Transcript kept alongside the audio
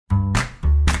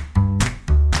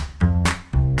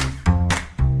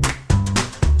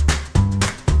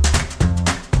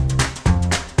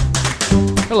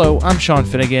Hello, I'm Sean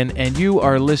Finnegan, and you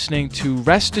are listening to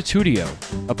Restitutio,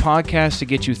 a podcast to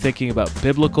get you thinking about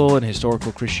biblical and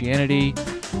historical Christianity,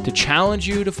 to challenge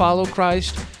you to follow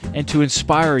Christ, and to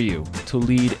inspire you to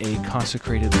lead a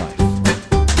consecrated life.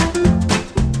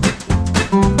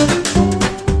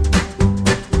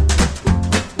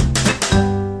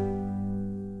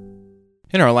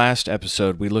 In our last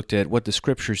episode, we looked at what the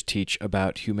scriptures teach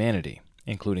about humanity,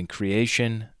 including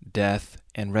creation, death,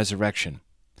 and resurrection.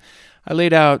 I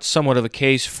laid out somewhat of a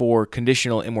case for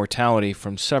conditional immortality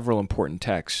from several important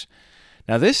texts.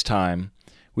 Now this time,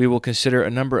 we will consider a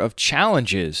number of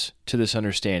challenges to this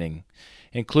understanding,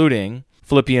 including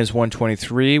Philippians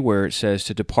 1:23, where it says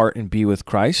to depart and be with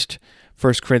Christ,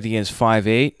 1 Corinthians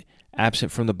 5:8,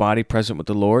 absent from the body, present with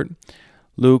the Lord,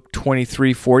 Luke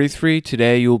 23:43,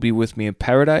 today you will be with me in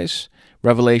paradise,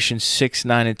 Revelation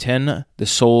 6:9 and 10, the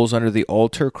souls under the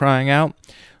altar crying out,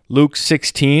 Luke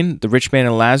 16, the rich man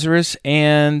and Lazarus,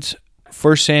 and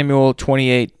 1 Samuel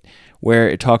 28, where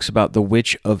it talks about the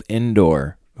witch of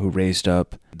Endor, who raised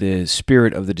up the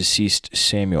spirit of the deceased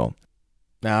Samuel.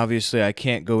 Now, obviously, I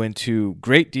can't go into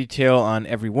great detail on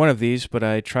every one of these, but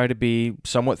I try to be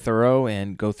somewhat thorough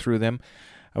and go through them.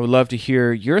 I would love to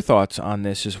hear your thoughts on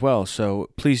this as well, so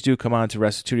please do come on to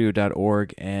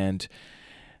restitutio.org and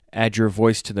add your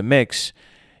voice to the mix.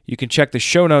 You can check the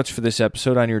show notes for this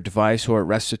episode on your device or at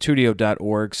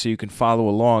restitutio.org so you can follow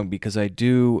along, because I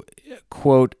do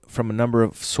quote from a number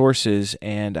of sources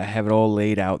and I have it all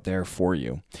laid out there for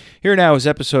you. Here now is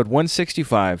episode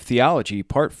 165, Theology,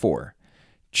 Part 4,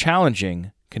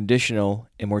 Challenging Conditional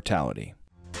Immortality.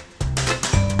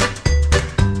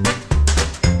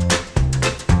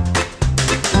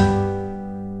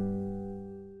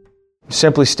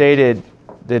 Simply stated,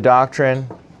 the doctrine,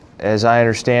 as I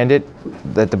understand it,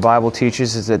 that the Bible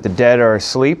teaches is that the dead are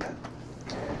asleep.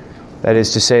 That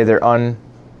is to say, they're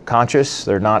unconscious,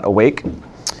 they're not awake,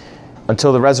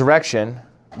 until the resurrection,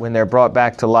 when they're brought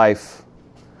back to life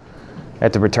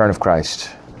at the return of Christ.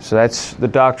 So that's the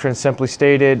doctrine simply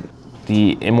stated,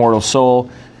 the immortal soul.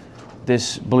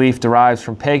 This belief derives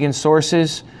from pagan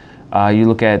sources. You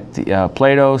look at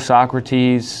Plato,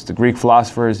 Socrates, the Greek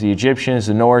philosophers, the Egyptians,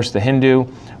 the Norse, the Hindu.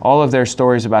 All of their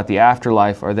stories about the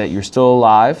afterlife are that you're still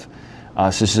alive. So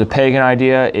this is a pagan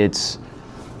idea. It's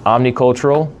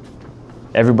omnicultural.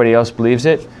 Everybody else believes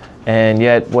it. And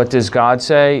yet, what does God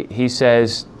say? He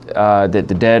says that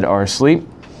the dead are asleep.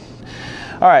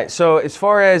 All right, so as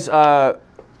far as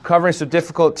covering some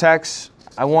difficult texts,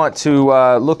 I want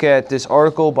to look at this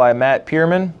article by Matt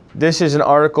Pierman. This is an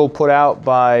article put out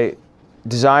by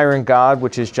Desiring God,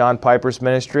 which is John Piper's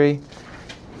ministry,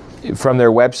 from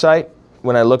their website.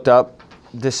 When I looked up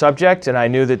this subject, and I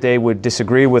knew that they would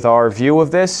disagree with our view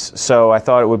of this, so I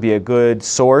thought it would be a good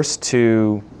source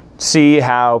to see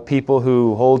how people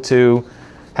who hold to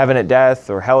heaven at death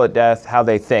or hell at death, how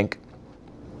they think.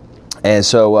 And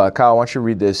so, Kyle, why don't you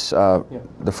read this,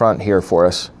 the front here for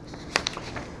us?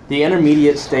 The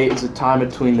intermediate state is a time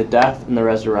between the death and the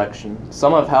resurrection.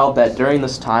 Some have held that during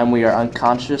this time we are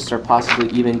unconscious or possibly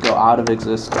even go out of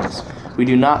existence. We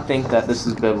do not think that this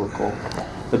is biblical.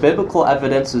 The biblical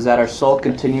evidence is that our soul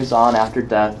continues on after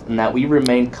death and that we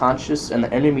remain conscious in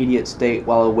the intermediate state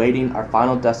while awaiting our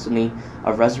final destiny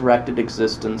of resurrected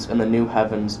existence in the new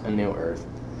heavens and new earth.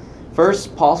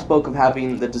 First, Paul spoke of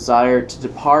having the desire to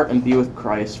depart and be with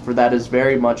Christ, for that is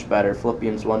very much better,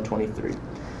 Philippians 1:23.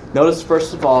 Notice,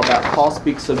 first of all, that Paul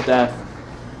speaks of death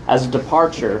as a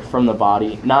departure from the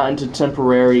body, not into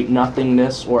temporary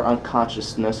nothingness or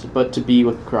unconsciousness, but to be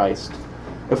with Christ.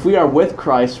 If we are with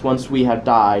Christ once we have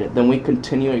died, then we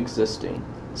continue existing.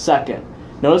 Second,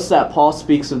 notice that Paul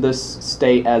speaks of this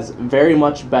state as very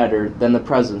much better than the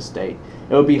present state.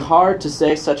 It would be hard to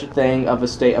say such a thing of a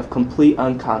state of complete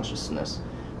unconsciousness,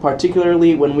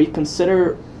 particularly when we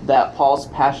consider that Paul's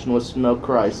passion was to know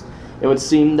Christ. It would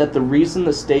seem that the reason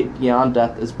the state beyond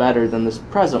death is better than this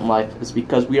present life is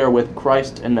because we are with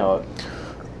Christ and know it.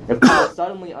 If we are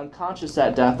suddenly unconscious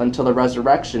at death until the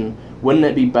resurrection, wouldn't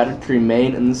it be better to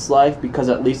remain in this life, because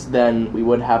at least then we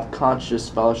would have conscious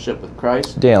fellowship with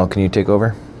Christ? Daniel, can you take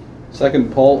over?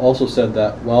 Second, Paul also said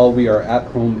that while we are at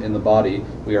home in the body,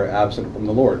 we are absent from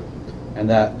the Lord, and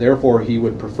that therefore he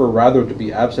would prefer rather to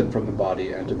be absent from the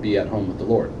body and to be at home with the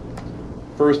Lord.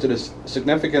 First, it is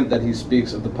significant that he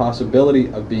speaks of the possibility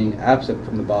of being absent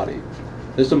from the body.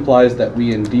 This implies that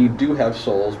we indeed do have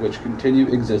souls which continue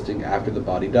existing after the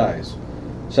body dies.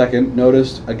 Second,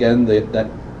 notice again that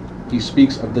he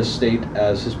speaks of this state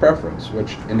as his preference,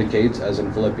 which indicates, as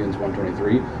in Philippians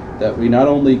 1:23, that we not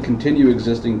only continue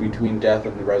existing between death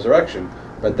and the resurrection,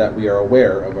 but that we are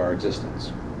aware of our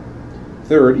existence.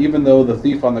 Third, even though the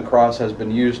thief on the cross has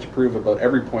been used to prove about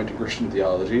every point in Christian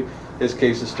theology, his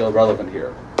case is still relevant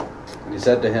here. And he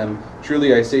said to him,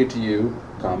 "Truly I say to you,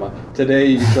 today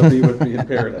you shall be with me in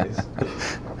paradise."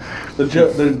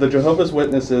 The Jehovah's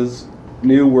Witnesses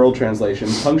New World Translation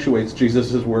punctuates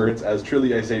Jesus' words as,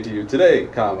 "Truly I say to you, today,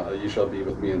 you shall be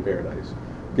with me in paradise,"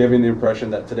 giving the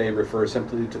impression that today refers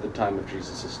simply to the time of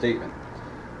Jesus' statement.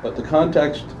 But the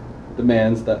context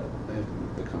demands that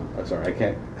I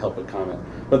can't help but comment.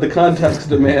 But the context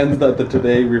demands that the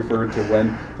today referred to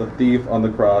when the thief on the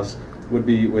cross would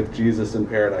be with Jesus in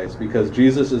paradise, because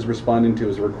Jesus is responding to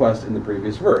his request in the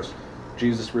previous verse.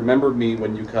 Jesus, remember me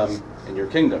when you come in your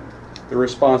kingdom. The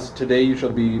response, "Today you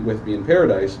shall be with me in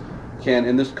paradise," can,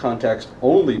 in this context,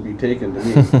 only be taken to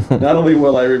mean, not only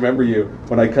will I remember you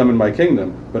when I come in my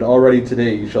kingdom, but already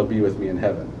today you shall be with me in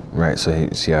heaven. Right, so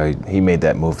see how he made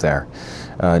that move there.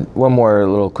 One more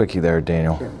little quickie there,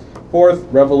 Daniel. Sure. Fourth,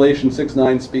 Revelation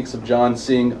 6:9 speaks of John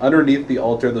seeing underneath the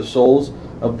altar the souls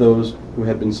of those who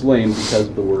had been slain because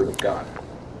of the word of God.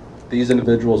 These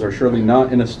individuals are surely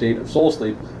not in a state of soul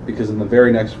sleep, because in the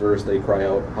very next verse they cry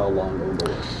out, "How long, O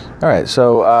Lord?" All right,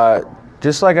 so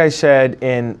just like I said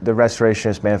in the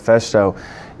Restorationist Manifesto,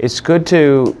 it's good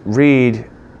to read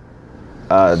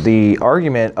the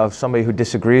argument of somebody who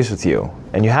disagrees with you.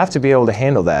 And you have to be able to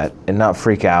handle that and not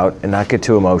freak out and not get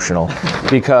too emotional.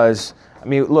 Because, I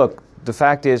mean, look, the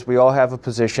fact is we all have a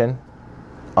position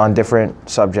on different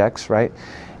subjects, right?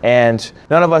 And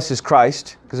none of us is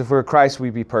Christ, because if we were Christ,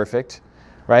 we'd be perfect,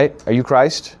 right? Are you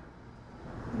Christ?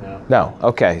 No.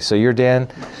 Okay, so you're Dan.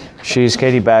 She's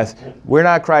Katie Beth. We're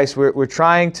not Christ. We're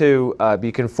trying to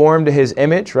be conformed to his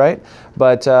image, right?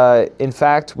 But in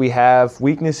fact, we have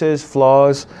weaknesses,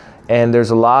 flaws, and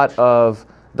there's a lot of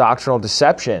doctrinal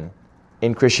deception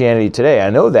in Christianity today. I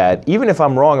know that. Even if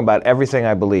I'm wrong about everything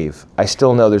I believe, I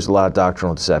still know there's a lot of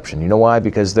doctrinal deception. You know why?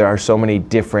 Because there are so many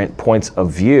different points of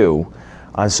view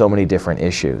on so many different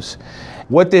issues.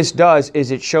 What this does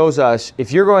is it shows us,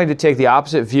 if you're going to take the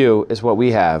opposite view as what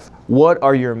we have, what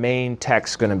are your main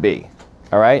texts going to be?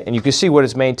 All right? And you can see what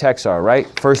its main texts are, right?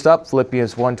 First up,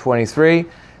 Philippians 1:23.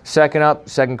 Second up,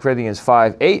 2 Corinthians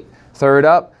 5:8. Third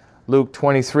up, Luke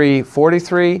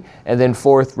 23:43. And then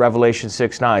fourth, Revelation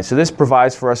 6:9. So this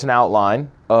provides for us an outline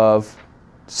of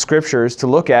scriptures to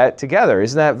look at together.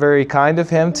 Isn't that very kind of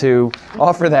him to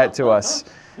offer that to us?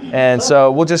 And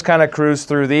so we'll just kind of cruise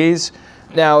through these.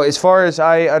 Now, as far as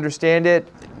I understand it,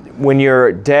 when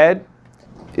you're dead,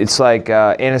 it's like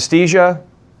anesthesia.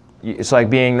 It's like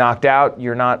being knocked out.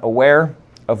 You're not aware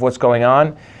of what's going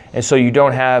on. And so you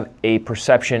don't have a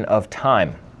perception of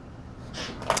time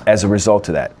as a result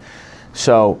of that.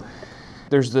 So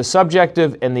there's the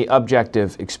subjective and the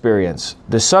objective experience.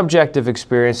 The subjective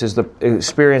experience is the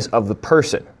experience of the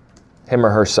person, him or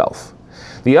herself.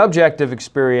 The objective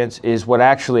experience is what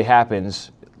actually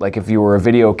happens, like if you were a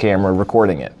video camera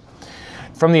recording it.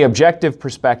 From the objective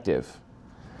perspective,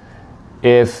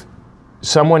 if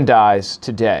someone dies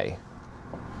today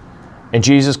and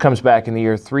Jesus comes back in the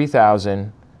year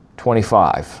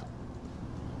 3025,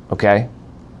 okay,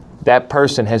 that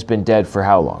person has been dead for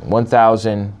how long?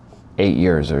 1,008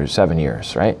 years or 7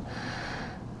 years, right?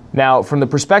 Now, from the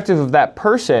perspective of that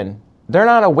person, they're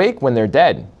not awake when they're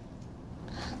dead.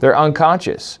 They're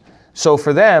unconscious. So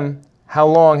for them, how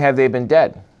long have they been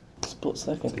dead? Split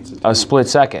second. A split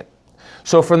second.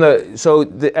 So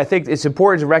I think it's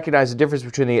important to recognize the difference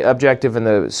between the objective and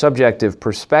the subjective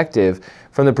perspective.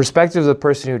 From the perspective of the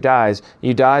person who dies,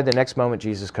 you die the next moment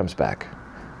Jesus comes back.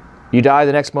 You die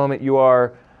the next moment you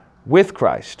are with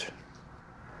Christ.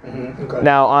 Mm-hmm. Okay.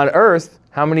 Now on earth,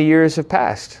 how many years have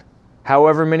passed?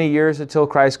 However many years until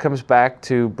Christ comes back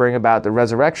to bring about the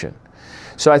resurrection.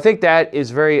 So I think that is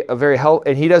a very helpful,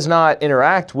 and he does not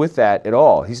interact with that at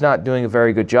all. He's not doing a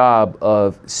very good job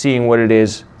of seeing what it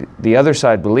is the other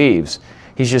side believes.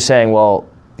 He's just saying, well,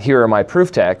 here are my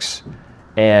proof texts,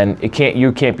 and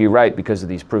you can't be right because of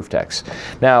these proof texts.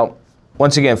 Now,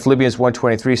 once again, Philippians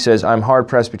 1:23 says, "I'm hard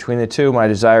pressed between the two. My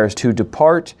desire is to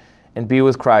depart and be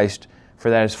with Christ,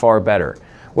 for that is far better."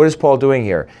 What is Paul doing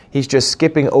here? He's just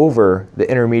skipping over the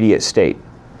intermediate state.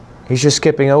 He's just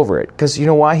skipping over it. Because you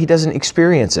know why? He doesn't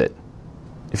experience it.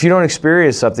 If you don't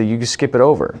experience something, you just skip it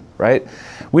over, right?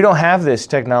 We don't have this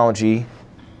technology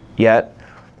yet,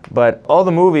 but all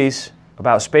the movies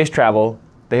about space travel,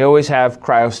 they always have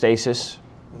cryostasis,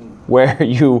 where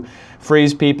you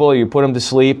freeze people, you put them to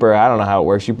sleep, or I don't know how it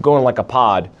works. You go in like a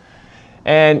pod.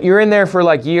 And you're in there for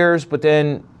like years, but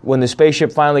then when the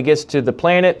spaceship finally gets to the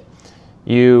planet,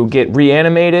 you get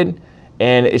reanimated,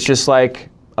 and it's just like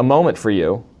a moment for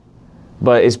you.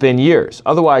 But it's been years.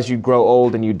 Otherwise, you'd grow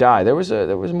old and you die. There was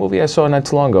a movie I saw not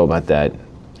too long ago about that.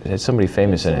 It had somebody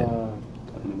famous in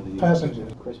it. Passenger.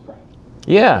 Chris Pratt.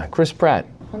 Yeah, Chris Pratt.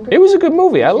 It was a good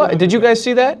movie. Did you guys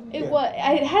see that?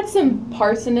 It had some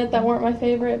parts in it that weren't my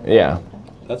favorite. Yeah.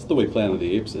 That's the way Planet of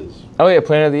the Apes is. Oh yeah,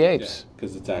 Planet of the Apes.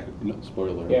 Because it's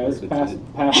spoiler. Yeah, it's past.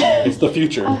 It's the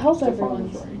future. I hope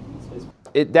everyone's...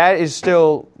 That is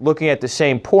still looking at the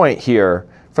same point here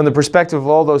from the perspective of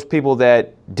all those people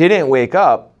that didn't wake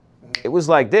up. It was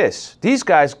like this. These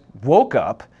guys woke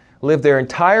up, lived their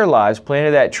entire lives,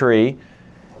 planted that tree,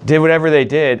 did whatever they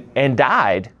did, and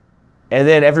died, and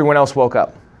then everyone else woke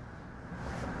up.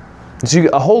 So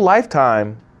a whole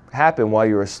lifetime happened while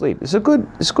you were asleep. It's a good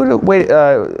way,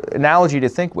 analogy to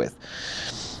think with.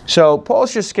 So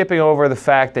Paul's just skipping over the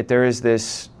fact that there is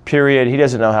this period. He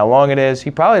doesn't know how long it is. He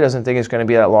probably doesn't think it's going to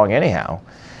be that long anyhow.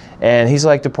 And he's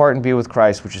like, depart and be with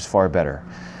Christ, which is far better.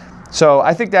 So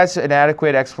I think that's an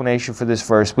adequate explanation for this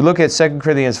verse. We look at 2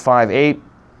 Corinthians 5:8.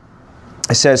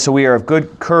 It says, so we are of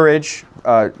good courage.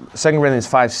 2 Corinthians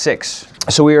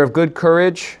 5:6. So we are of good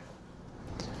courage.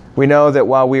 We know that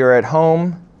while we are at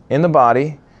home in the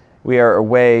body, we are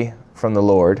away from the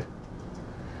Lord.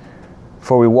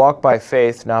 For we walk by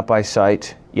faith, not by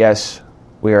sight. Yes,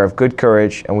 we are of good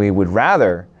courage, and we would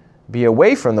rather be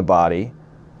away from the body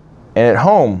and at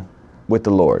home with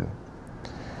the Lord.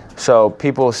 So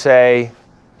people say,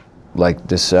 like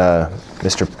this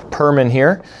Mr. Perman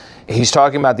here, he's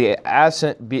talking about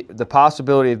the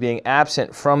possibility of being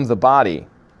absent from the body.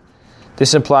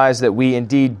 This implies that we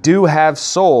indeed do have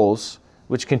souls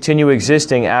which continue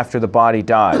existing after the body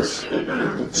dies.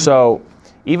 So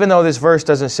even though this verse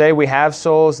doesn't say we have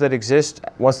souls that exist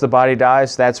once the body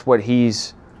dies, that's what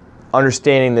he's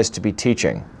understanding this to be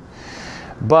teaching.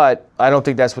 But I don't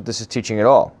think that's what this is teaching at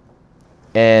all.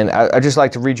 And I'd just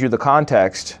like to read you the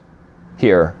context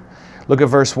here. Look at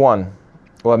verse 1.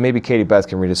 Well, maybe Katie Beth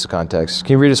can read us the context.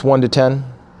 Can you read us 1 to 10?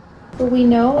 For we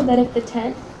know that if the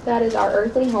tent that is our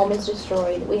earthly home is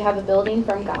destroyed, we have a building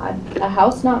from God, a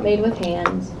house not made with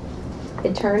hands,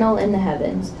 eternal in the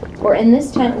heavens. For in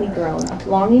this tent we groan,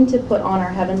 longing to put on our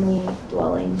heavenly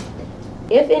dwelling.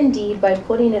 If indeed by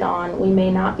putting it on we may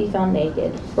not be found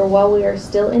naked, for while we are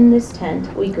still in this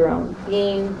tent we groan,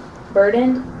 being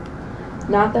burdened,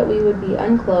 not that we would be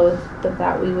unclothed, but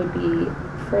that we would be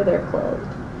further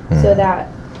clothed, so that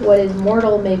what is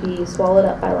mortal may be swallowed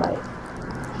up by life.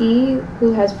 He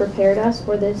who has prepared us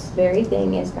for this very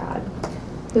thing is God,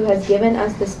 who has given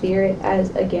us the Spirit as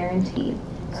a guarantee.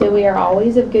 So we are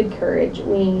always of good courage.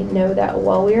 We know that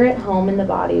while we are at home in the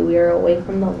body, we are away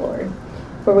from the Lord.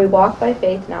 For we walk by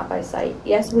faith, not by sight.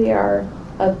 Yes, we are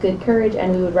of good courage,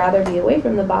 and we would rather be away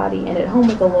from the body and at home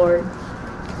with the Lord.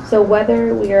 So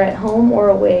whether we are at home or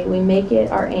away, we make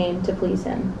it our aim to please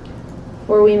Him.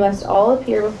 For we must all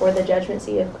appear before the judgment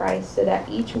seat of Christ, so that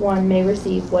each one may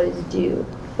receive what is due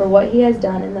for what he has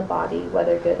done in the body,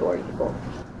 whether good or evil.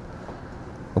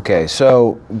 Okay,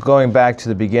 so going back to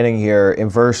the beginning here, in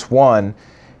verse 1,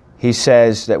 he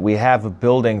says that we have a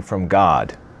building from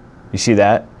God. You see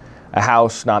that? A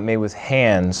house not made with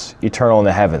hands, eternal in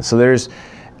the heavens. So there's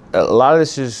a lot of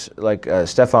this is, like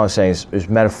Stefan was saying, is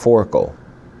metaphorical.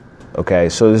 Okay,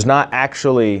 so there's not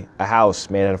actually a house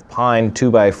made out of pine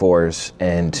 2x4s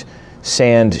and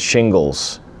sand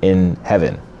shingles in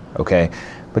heaven. Okay,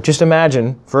 but just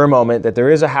imagine for a moment that there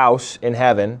is a house in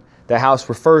heaven. That house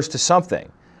refers to something.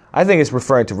 I think it's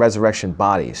referring to resurrection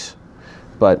bodies,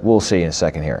 but we'll see in a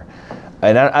second here.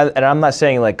 And I'm not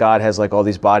saying like God has like all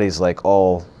these bodies like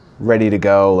all ready to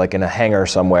go like in a hangar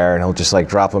somewhere and he'll just like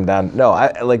drop them down. No,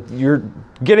 like you're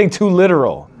getting too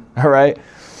literal, all right?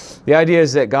 The idea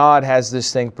is that God has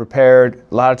this thing prepared.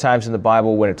 A lot of times in the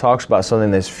Bible when it talks about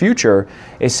something that's future,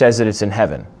 it says that it's in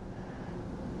heaven.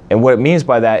 And what it means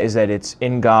by that is that it's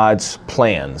in God's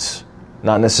plans,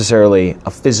 not necessarily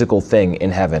a physical thing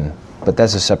in heaven, but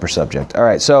that's a separate subject. All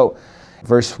right, so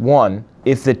verse 1,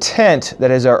 if the tent that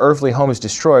is our earthly home is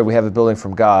destroyed, we have a building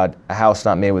from God, a house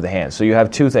not made with a hand. So you have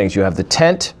two things. You have the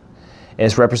tent, and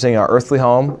it's representing our earthly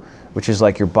home, which is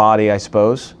like your body, I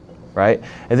suppose, right?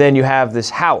 And then you have this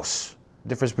house. The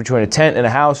difference between a tent and a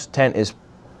house, tent is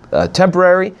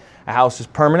temporary, a house is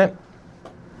permanent.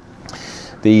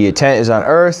 The tent is on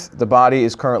earth, the body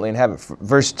is currently in heaven.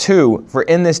 Verse 2, for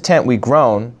in this tent we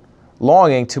groan,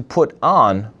 longing to put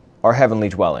on our heavenly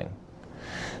dwelling.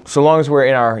 So long as we're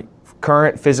in our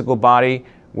current physical body,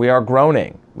 we are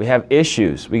groaning. We have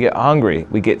issues. We get hungry.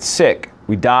 We get sick.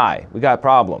 We die. We got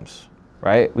problems,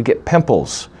 right? We get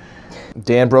pimples.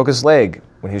 Dan broke his leg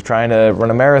when he was trying to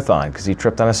run a marathon because he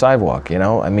tripped on a sidewalk, you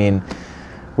know? I mean,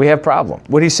 we have problems.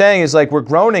 What he's saying is like we're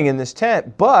groaning in this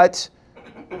tent, but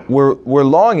we're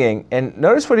longing, and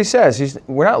notice what he says.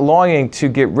 We're not longing to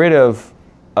get rid of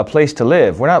a place to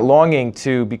live. We're not longing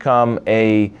to become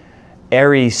a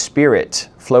airy spirit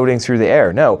floating through the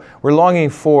air. No, we're longing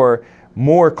for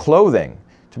more clothing,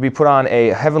 to be put on a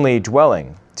heavenly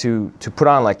dwelling, to put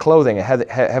on like clothing, a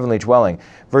heavenly dwelling.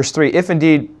 Verse 3, if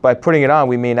indeed by putting it on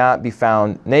we may not be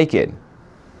found naked.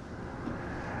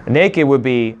 Naked would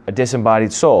be a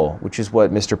disembodied soul, which is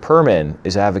what Mr. Perman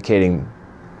is advocating.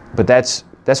 But that's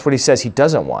what he says he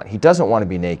doesn't want. He doesn't want to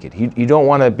be naked. You don't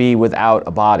want to be without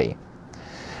a body.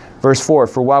 Verse 4,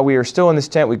 for while we are still in this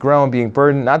tent, we groan, being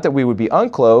burdened, not that we would be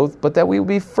unclothed, but that we would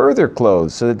be further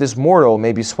clothed, so that this mortal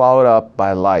may be swallowed up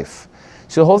by life.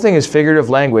 So the whole thing is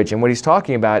figurative language, and what he's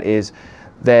talking about is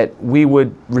that we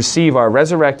would receive our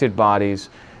resurrected bodies,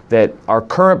 that our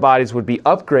current bodies would be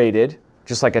upgraded,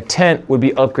 just like a tent would be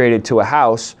upgraded to a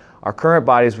house. Our current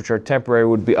bodies, which are temporary,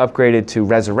 would be upgraded to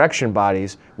resurrection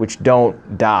bodies, which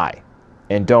don't die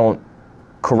and don't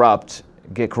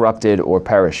get corrupted or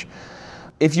perish.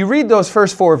 If you read those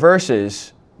first 4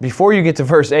 verses, before you get to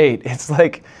verse 8,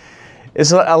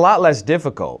 it's a lot less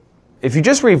difficult. If you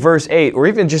just read verse 8, or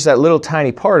even just that little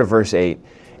tiny part of verse 8,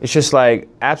 it's just like,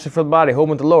 absent from the body, home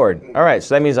with the Lord. All right,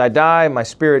 so that means I die, my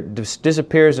spirit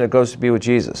disappears, and it goes to be with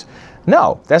Jesus.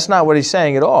 No, that's not what he's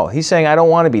saying at all. He's saying, I don't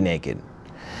want to be naked.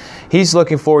 He's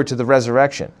looking forward to the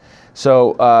resurrection.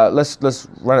 So let's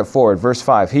run it forward. Verse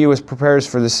 5, he who prepares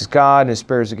for this is God, and his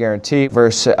spirit is a guarantee.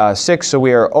 Verse 6, so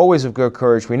we are always of good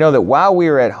courage. We know that while we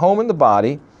are at home in the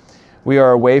body, we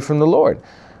are away from the Lord.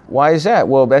 Why is that?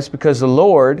 Well, that's because the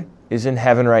Lord is in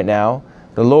heaven right now.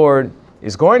 The Lord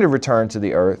is going to return to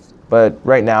the earth, but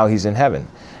right now he's in heaven.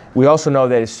 We also know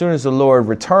that as soon as the Lord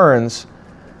returns,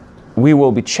 we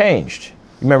will be changed.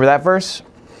 You remember that verse?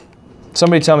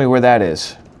 Somebody tell me where that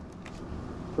is.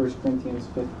 1 Corinthians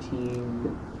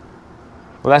 15.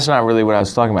 Well, that's not really what I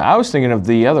was talking about. I was thinking of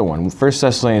the other one, 1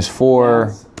 Thessalonians 4.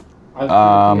 Yes. I was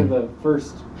trying to think of the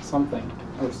first something.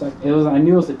 Or second. I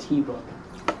knew it was a T book.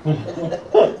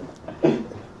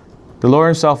 The Lord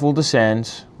himself will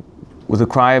descend with a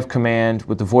cry of command,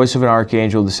 with the voice of an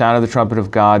archangel, the sound of the trumpet of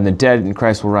God, and the dead in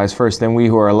Christ will rise first. Then we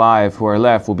who are alive, who are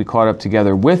left, will be caught up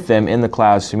together with them in the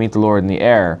clouds to meet the Lord in the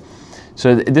air.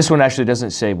 So this one actually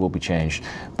doesn't say we'll be changed.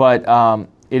 But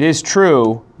it is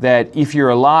true that if you're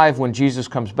alive when Jesus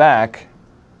comes back,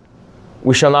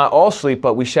 we shall not all sleep,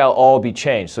 but we shall all be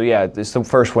changed. So yeah, this, the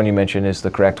first one you mentioned is the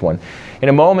correct one. In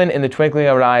a moment, in the twinkling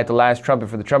of an eye, at the last trumpet,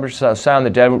 for the trumpet shall sound, the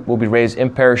dead will be raised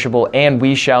imperishable, and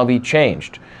we shall be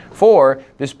changed. For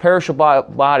this perishable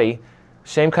body,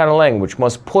 same kind of language,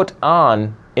 must put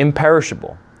on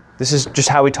imperishable. This is just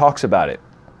how he talks about it.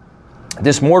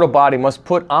 This mortal body must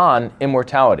put on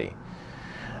immortality.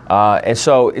 And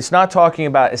so it's not talking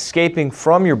about escaping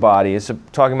from your body, it's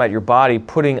talking about your body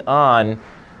putting on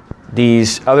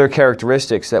these other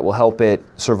characteristics that will help it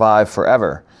survive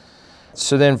forever.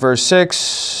 So then verse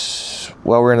 6,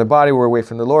 while we're in the body, we're away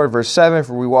from the Lord. Verse 7,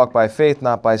 for we walk by faith,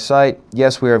 not by sight.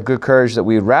 Yes, we are of good courage that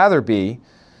we would rather be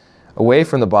away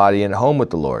from the body and home with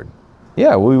the Lord.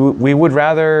 Yeah, we would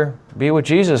rather be with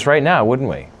Jesus right now, wouldn't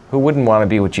we? Who wouldn't want to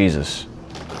be with Jesus?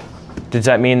 Does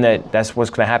that mean that that's what's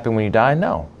going to happen when you die?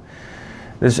 No.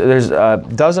 There's a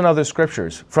dozen other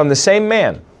scriptures from the same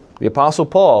man, the Apostle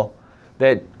Paul,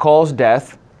 that calls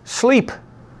death sleep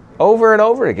over and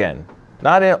over again.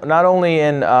 Not only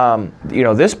in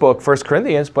this book, 1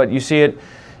 Corinthians, but you see it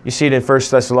in 1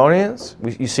 Thessalonians.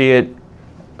 You see it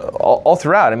all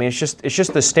throughout. I mean, it's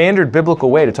just the standard biblical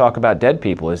way to talk about dead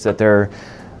people is that they're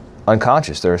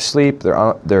unconscious, they're asleep,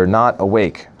 they're not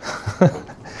awake. I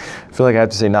feel like I have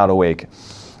to say not awake.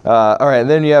 All right, and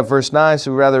then you have verse 9.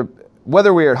 So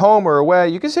whether we are at home or away,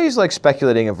 you can say he's like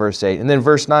speculating in verse 8. And then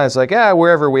verse 9 is like,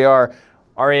 wherever we are,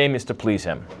 our aim is to please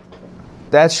him.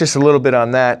 That's just a little bit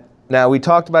on that. Now, we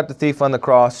talked about the thief on the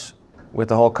cross with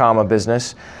the whole comma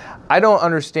business. I don't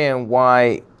understand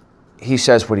why he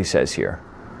says what he says here.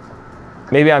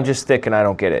 Maybe I'm just thick and I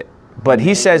don't get it. But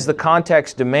he says the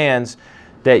context demands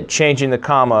that changing the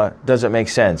comma doesn't make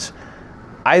sense.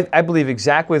 I believe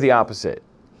exactly the opposite.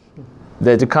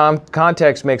 That the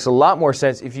context makes a lot more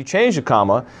sense if you change the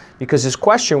comma, because his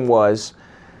question was,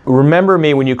 remember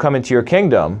me when you come into your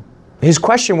kingdom. His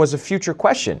question was a future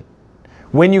question.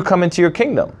 When you come into your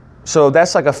kingdom. So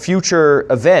that's like a future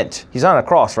event. He's on a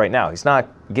cross right now. He's not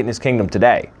getting his kingdom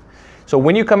today. So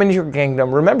when you come into your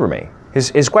kingdom, remember me.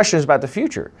 His question is about the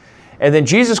future. And then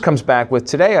Jesus comes back with,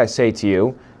 today I say to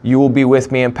you, you will be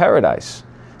with me in paradise.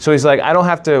 So he's like, I don't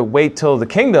have to wait till the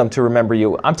kingdom to remember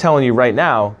you. I'm telling you right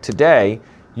now, today,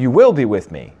 you will be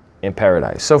with me in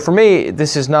paradise. So for me,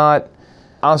 this is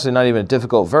honestly not even a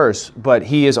difficult verse, but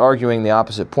he is arguing the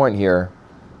opposite point here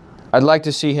I'd like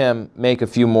to see him make a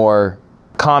few more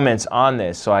comments on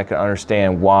this so I can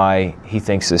understand why he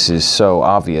thinks this is so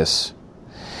obvious.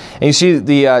 And you see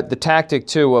the tactic,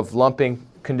 too, of lumping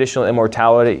conditional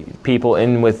immortality people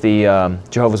in with the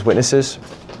Jehovah's Witnesses.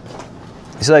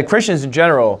 So like Christians in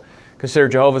general consider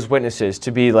Jehovah's Witnesses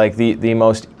to be like the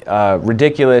most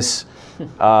ridiculous,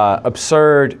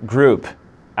 absurd group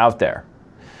out there,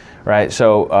 right?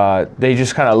 So they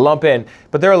just kind of lump in.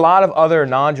 But there are a lot of other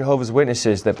non-Jehovah's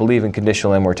Witnesses that believe in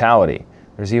conditional immortality.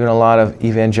 There's even a lot of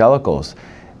evangelicals.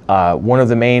 One of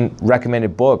the main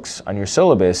recommended books on your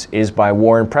syllabus is by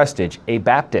Warren Prestage, a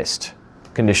Baptist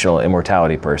conditional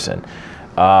immortality person.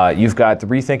 You've got the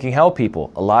Rethinking Hell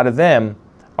people. A lot of them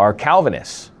are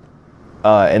Calvinists,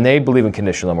 and they believe in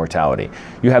conditional immortality.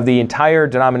 You have the entire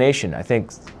denomination, I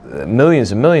think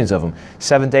millions and millions of them,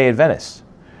 Seventh-day Adventists.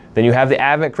 Then you have the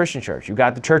Advent Christian Church. You've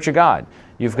got the Church of God.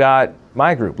 You've got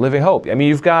my group, Living Hope. I mean,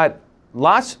 you've got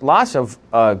lots of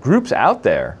groups out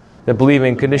there that believe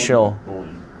in conditional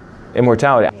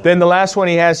immortality. Then the last one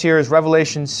he has here is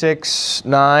Revelation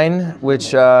 6:9,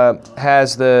 which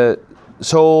has the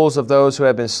souls of those who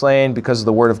have been slain because of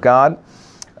the word of God.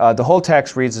 The whole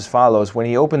text reads as follows: When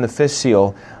he opened the fifth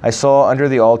seal, I saw under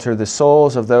the altar the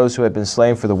souls of those who had been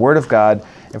slain for the word of God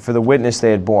and for the witness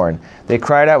they had borne. They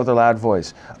cried out with a loud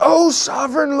voice, "O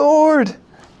sovereign Lord,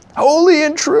 holy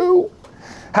and true,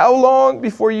 how long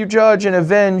before you judge and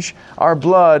avenge our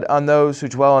blood on those who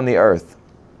dwell on the earth?"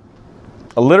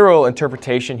 A literal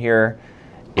interpretation here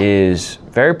is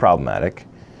very problematic,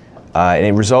 and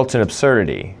it results in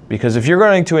absurdity. Because if you're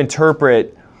going to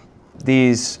interpret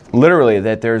these literally,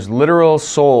 that there's literal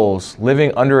souls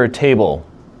living under a table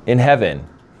in heaven,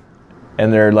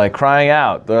 and they're like crying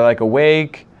out, they're like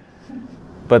awake,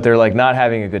 but they're like not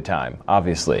having a good time,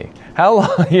 obviously. How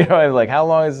long, how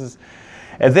long is this?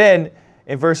 And then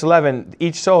in verse 11,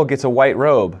 each soul gets a white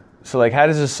robe. So like, how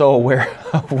does a soul wear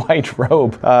a white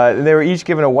robe? They were each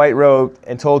given a white robe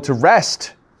and told to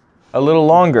rest a little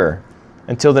longer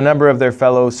until the number of their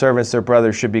fellow servants, their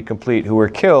brothers, should be complete, who were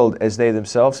killed as they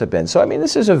themselves had been. So, I mean,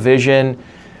 this is a vision.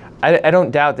 I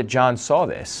don't doubt that John saw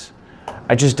this.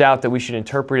 I just doubt that we should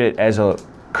interpret it as a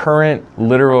current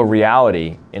literal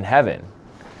reality in heaven.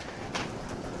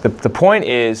 The point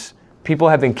is, people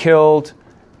have been killed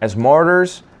as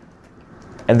martyrs,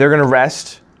 and they're going to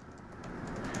rest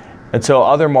until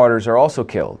other martyrs are also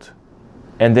killed,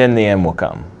 and then the end will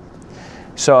come.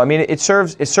 So, I mean, it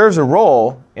serves a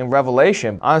role in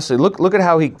Revelation. Honestly, look at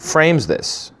how he frames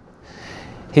this.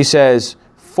 He says,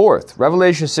 fourth,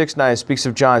 Revelation 6:9 speaks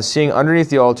of John seeing underneath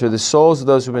the altar the souls of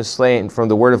those who have been slain from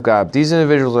the word of God. These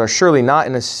individuals are surely not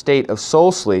in a state of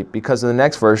soul sleep, because in the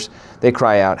next verse they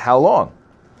cry out, "How long?"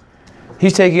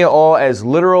 He's taking it all as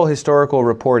literal historical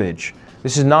reportage.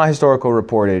 This is not historical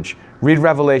reportage. Read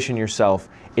Revelation yourself.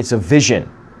 It's a vision.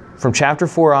 From chapter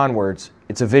 4 onwards,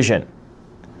 it's a vision.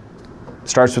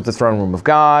 Starts with the throne room of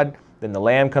God, then the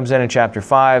Lamb comes in chapter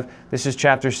 5. This is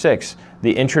chapter 6,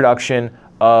 the introduction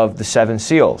of the 7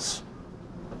 seals.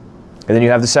 And then you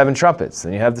have the 7 trumpets,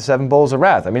 then you have the 7 bowls of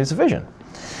wrath. I mean, it's a vision.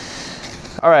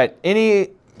 All right, any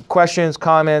questions,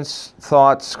 comments,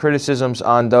 thoughts, criticisms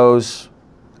on those?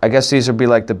 I guess these would be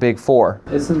like the big 4.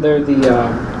 Isn't there the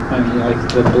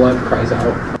blood cries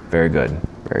out? Very good,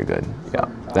 very good. Yeah,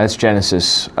 that's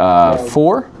Genesis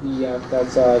 4. Yeah,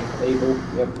 that's Abel.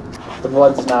 Yep. The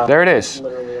blood's not. There it is.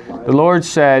 Literally alive. The Lord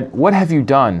said, "What have you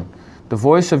done? The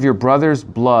voice of your brother's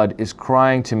blood is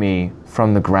crying to me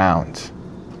from the ground."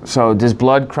 So does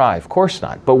blood cry? Of course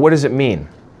not. But what does it mean?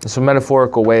 It's a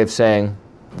metaphorical way of saying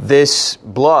this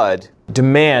blood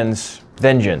demands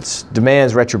vengeance,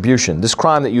 demands retribution. This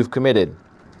crime that you've committed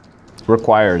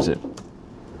requires it.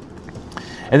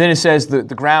 And then it says the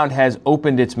ground has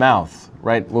opened its mouth,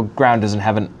 right? Well, ground doesn't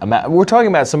have a mouth. We're talking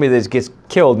about somebody that gets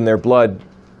killed and their blood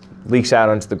leaks out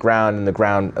onto the ground and the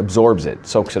ground absorbs it,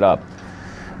 soaks it up.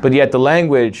 But yet the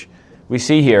language we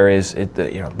see here is,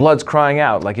 blood's crying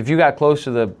out. Like if you got close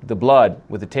to the blood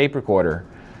with a tape recorder,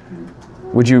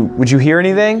 would you hear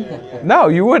anything? No,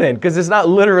 you wouldn't, because it's not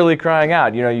literally crying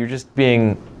out. You're just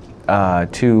being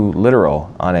too literal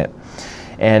on it.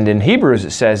 And in Hebrews, it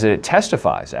says that it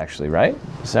testifies, actually, right?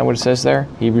 Is that what it says there?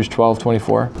 Hebrews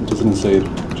 12:24. Doesn't it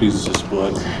say Jesus'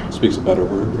 blood speaks a better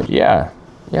word? Yeah.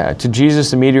 To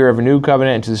Jesus, the mediator of a new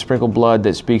covenant, and to the sprinkled blood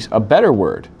that speaks a better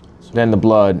word than the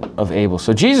blood of Abel.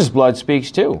 So Jesus' blood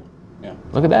speaks too. Yeah.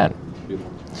 Look at that.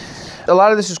 Beautiful. A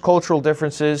lot of this is cultural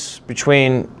differences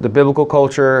between the biblical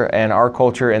culture and our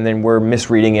culture, and then we're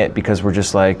misreading it because we're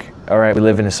just like, all right, we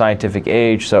live in a scientific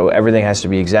age, so everything has to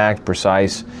be exact,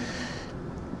 precise,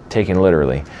 taken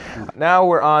literally. Now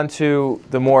we're on to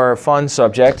the more fun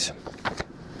subject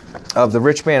of the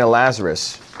rich man and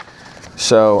Lazarus.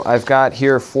 So I've got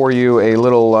here for you a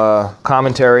little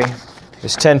commentary.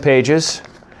 It's 10 pages.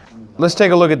 Let's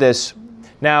take a look at this.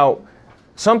 Now,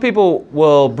 some people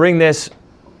will bring this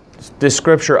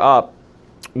scripture up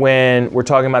when we're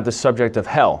talking about the subject of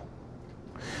hell,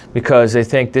 because they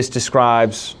think this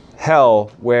describes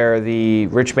hell where the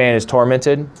rich man is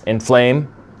tormented in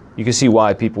flame. You can see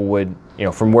why people would,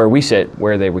 from where we sit,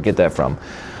 where they would get that from.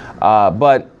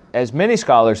 But as many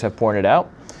scholars have pointed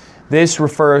out, this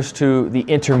refers to the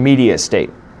intermediate state,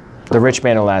 the rich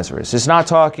man and Lazarus. It's not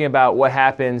talking about what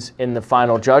happens in the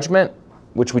final judgment,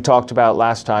 which we talked about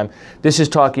last time. This is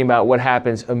talking about what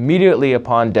happens immediately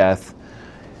upon death.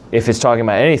 If it's talking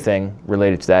about anything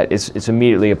related to that, it's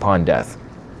immediately upon death.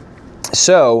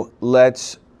 So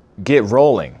let's get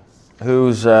rolling.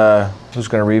 Who's going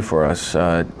to read for us?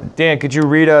 Dan, could you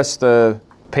read us the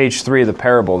page 3 of the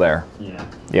parable there?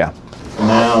 Yeah.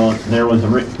 Now there was a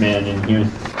rich man, and he was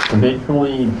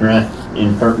habitually dressed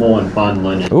in purple and fine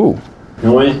linen,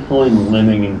 joyously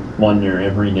living in splendor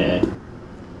every day.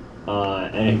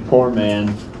 And a poor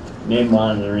man named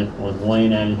Lazarus was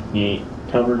laying at his gate,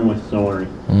 covered with sores,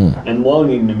 and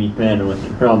longing to be fed with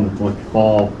the crumbs which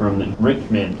fall from the rich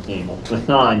man's table.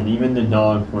 Besides, even the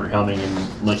dogs were coming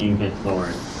and licking his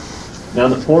sores. Now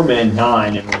the poor man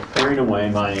died and was carried away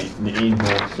by the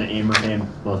angels to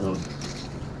Abraham's bosom.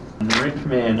 And the rich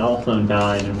man also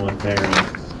died and was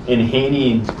buried. In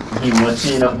Hades he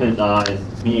lifted up his eyes,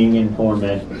 being in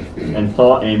torment, and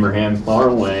saw Abraham far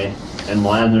away, and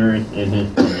Lazarus in his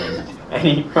bosom. And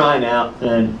he cried out,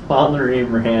 said, Father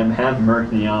Abraham, have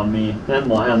mercy on me, send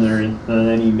Lazarus, so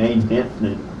that he may dip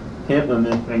the tip of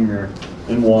his finger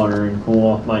in water and cool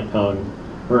off my tongue,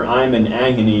 for I am in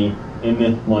agony in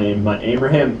this flame. But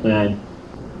Abraham said,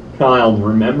 Child,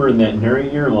 remember that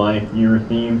during your life you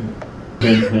received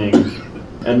good things,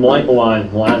 and likewise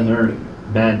Lazarus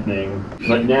bad things,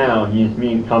 but now he is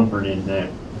being comforted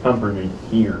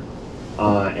here,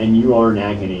 and you are in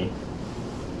agony.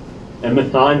 And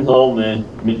besides all this,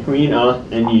 between us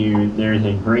and you there is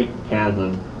a great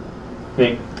chasm,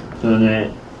 fixed so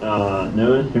that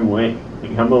those who wish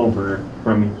to come over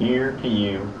from here to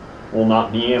you will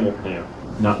not be able,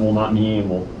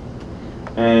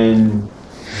 and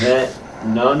that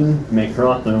none may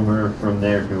cross over from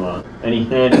there to us. And he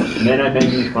said, Then I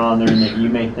beg you, Father, that you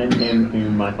may send him to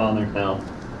my father's house,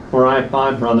 for I have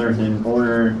 5 brothers, in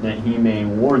order that he may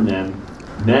warn them,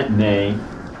 that they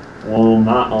will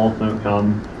not also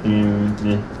come to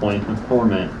this place of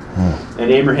torment.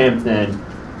 And Abraham said,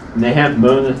 They have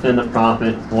Moses and the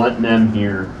prophets, let them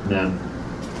hear them.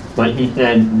 But he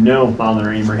said, No,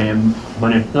 Father Abraham,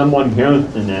 but if someone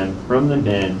goes to them from the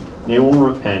dead, they will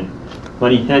repent.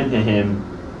 But he said to him,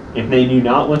 If they do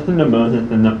not listen to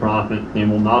Moses and the prophets, they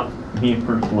will not be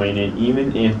persuaded,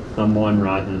 even if someone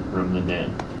rises from the dead.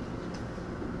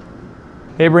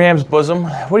 Abraham's bosom.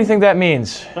 What do you think that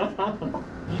means?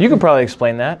 You could probably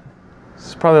explain that.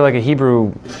 It's probably like a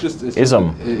Hebrew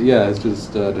ism. It's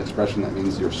just an expression that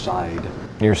means your side.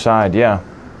 Your side, yeah.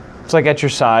 It's like at your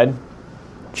side,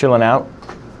 chilling out.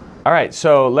 All right,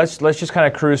 so let's just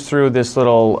kind of cruise through this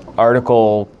little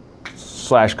article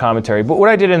 / commentary. But what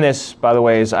I did in this, by the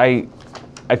way, is I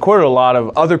quoted a lot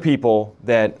of other people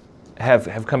that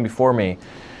have come before me.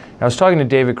 I was talking to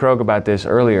David Krogh about this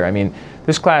earlier. I mean,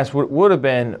 this class would have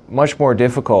been much more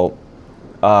difficult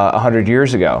 100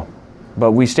 years ago,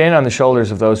 but we stand on the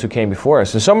shoulders of those who came before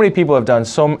us. And so many people have done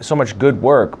so much good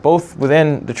work, both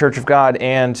within the Church of God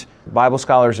and Bible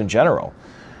scholars in general,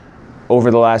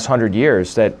 over the last 100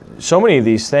 years, that so many of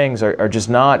these things are just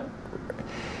not,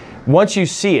 once you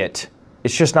see it,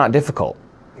 it's just not difficult.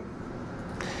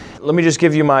 Let me just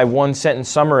give you my 1-sentence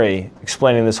summary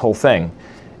explaining this whole thing.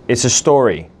 It's a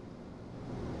story.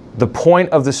 The point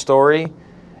of the story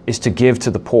is to give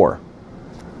to the poor.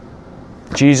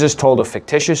 Jesus told a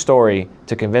fictitious story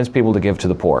to convince people to give to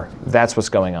the poor. That's what's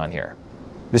going on here.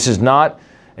 This is not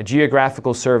a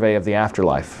geographical survey of the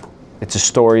afterlife. It's a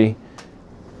story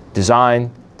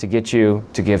designed to get you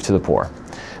to give to the poor.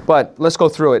 But let's go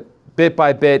through it bit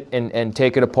by bit and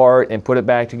take it apart and put it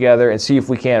back together and see if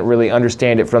we can't really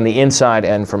understand it from the inside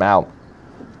and from out.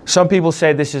 Some people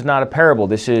say this is not a parable.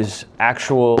 This is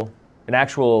an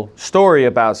actual story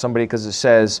about somebody because it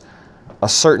says a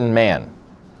certain man.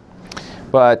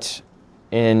 But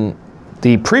in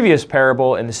the previous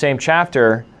parable in the same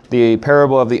chapter, the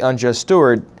parable of the unjust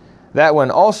steward, that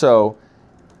one also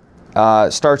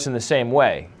starts in the same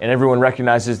way, and everyone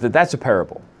recognizes that that's a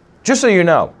parable. Just so you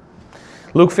know,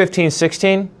 Luke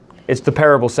 15:16, it's the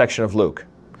parable section of Luke.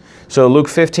 So Luke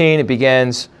 15, it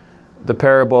begins the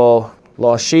parable,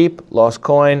 lost sheep, lost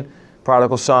coin,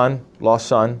 prodigal son, lost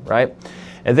son, right?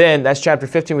 And then that's chapter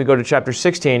 15. We go to chapter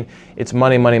 16. It's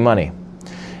money, money, money.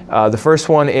 The first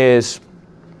one is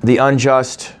the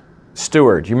unjust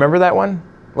steward. You remember that one?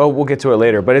 Well, we'll get to it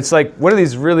later. But it's like one of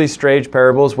these really strange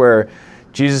parables where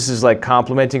Jesus is like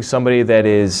complimenting somebody that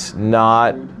is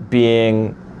not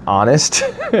being honest.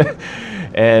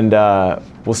 And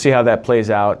we'll see how that plays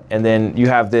out. And then you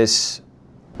have this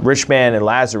rich man and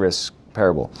Lazarus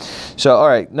parable. So, all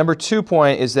right, number 2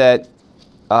 point is that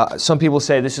some people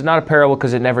say this is not a parable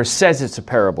because it never says it's a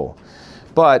parable.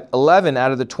 But 11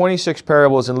 out of the 26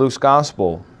 parables in Luke's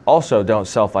gospel also don't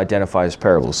self-identify as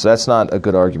parables. So that's not a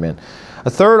good argument. A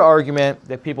third argument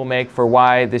that people make for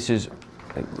why this is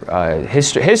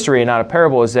history and not a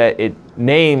parable is that it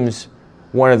names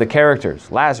one of the characters,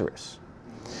 Lazarus.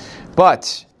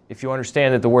 But if you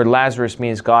understand that the word Lazarus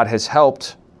means God has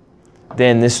helped,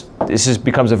 then this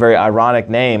becomes a very ironic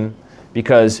name,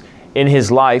 because in his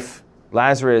life,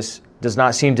 Lazarus does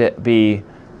not seem to be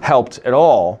helped at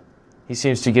all. He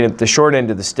seems to get the short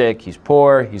end of the stick. He's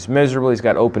poor, he's miserable, he's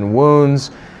got open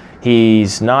wounds,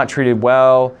 he's not treated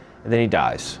well, and then he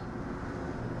dies,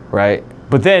 right?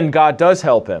 But then God does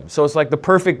help him. So it's like the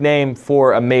perfect name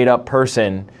for a made-up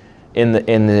person in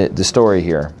the story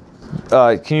here.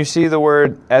 Can you see the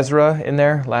word Ezra in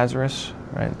there? Lazarus,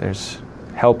 right? There's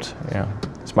helped,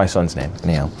 it's my son's name,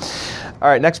 anyhow. All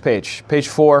right, next page, page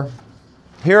 4.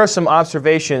 Here are some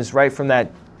observations right from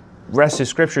that Rest of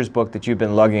Scriptures book that you've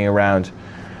been lugging around.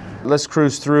 Let's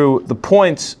cruise through the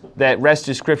points that Rest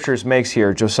of Scriptures makes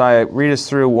here. Josiah, read us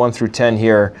through 1 through 10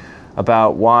 here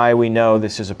about why we know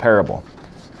this is a parable.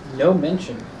 No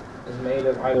mention is made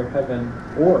of either heaven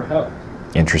or hell.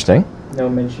 Interesting. No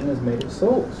mention is made of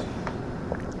souls.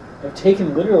 If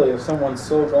taken literally of someone's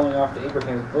soul going off to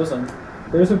Abraham's bosom,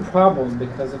 there's a problem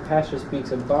because the passage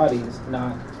speaks of bodies,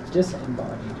 not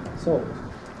disembodied souls.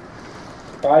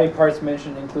 Body parts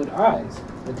mentioned include eyes,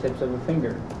 the tips of a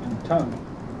finger, and a tongue.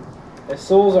 If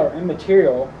souls are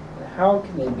immaterial, then how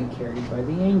can they be carried by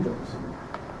the angels?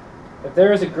 If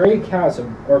there is a great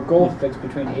chasm or gulf fixed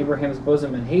between Abraham's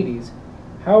bosom and Hades,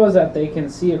 how is that they can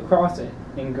see across it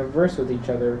and converse with each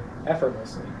other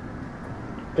effortlessly?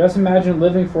 Just imagine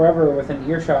living forever within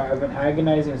earshot of an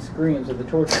agonizing screams of the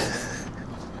torturers.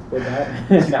 Would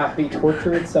that not be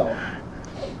torture itself?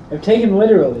 If taken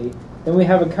literally, then we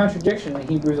have a contradiction in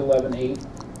Hebrews 11:8,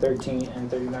 13,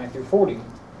 and 39 through 40.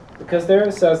 Because there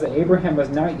it says that Abraham has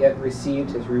not yet received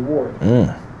his reward.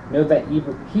 Note that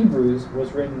Hebrews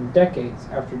was written decades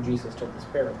after Jesus told this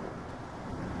parable.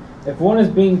 If one is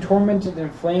being tormented in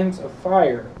flames of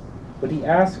fire, would he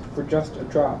ask for just a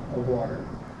drop of water?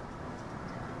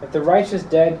 If the righteous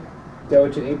dead go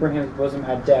to Abraham's bosom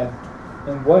at death,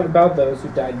 then what about those who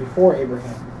died before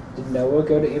Abraham? Did Noah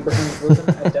go to Abraham's bosom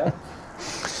at death?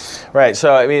 Right,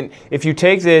 so I mean, if you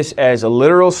take this as a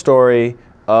literal story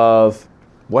of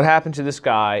what happened to this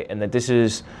guy, and that this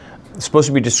is supposed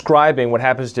to be describing what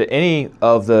happens to any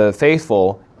of the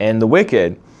faithful and the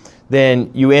wicked, then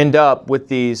you end up with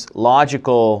these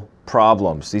logical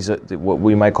problems, these are what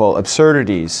we might call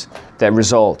absurdities that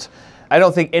result. I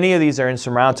don't think any of these are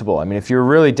insurmountable. I mean, if you're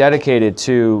really dedicated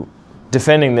to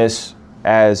defending this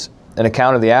as an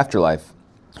account of the afterlife,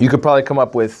 you could probably come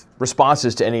up with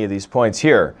responses to any of these points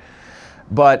here.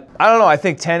 But I don't know, I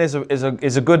think 10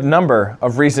 is a good number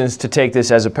of reasons to take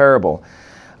this as a parable.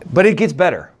 But it gets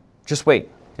better. Just wait.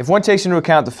 If one takes into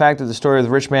account the fact that the story of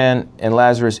the rich man and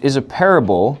Lazarus is a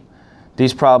parable,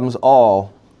 these problems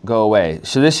all go away.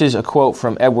 So this is a quote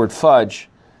from Edward Fudge.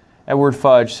 Edward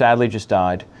Fudge sadly just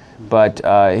died, but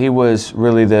he was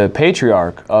really the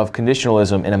patriarch of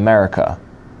conditionalism in America,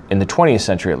 in the 20th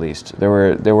century at least.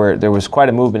 There was quite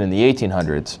a movement in the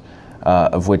 1800s.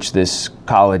 Of which this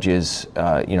college is,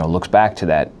 looks back to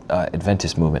that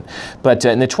Adventist movement. But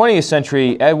in the 20th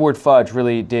century, Edward Fudge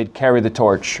really did carry the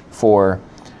torch for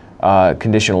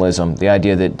conditionalism, the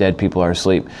idea that dead people are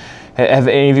asleep. Have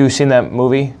any of you seen that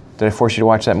movie? Did I force you to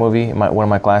watch that movie in one of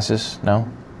my classes?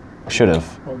 No? Should have.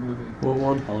 What movie? What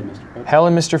one? Helen, Mr. Fudge.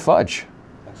 Helen, Mr. Fudge.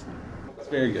 That's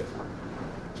very good.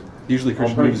 Usually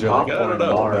Christian movies are like, I don't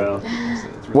know.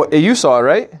 What, you saw it,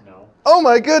 right? Oh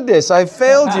my goodness, I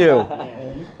failed you.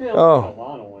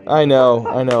 Oh, I know.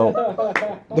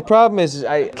 The problem is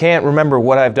I can't remember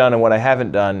what I've done and what I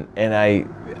haven't done, and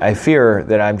I fear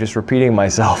that I'm just repeating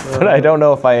myself, but I don't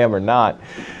know if I am or not.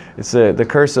 It's the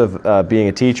curse of being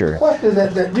a teacher. Question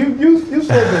that you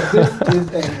said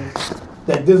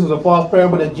that this is a false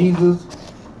parable that Jesus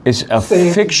It's a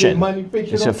fiction.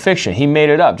 It's a fiction. He made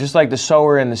it up, just like the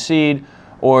sower and the seed,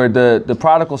 or the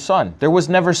prodigal son. There was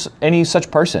never any such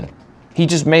person. He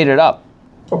just made it up.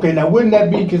 Okay, now wouldn't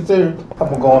that be considered, I'm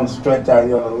gonna go on a stretch out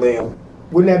here on a limb,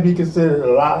 wouldn't that be considered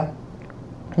a lie?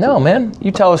 No, man.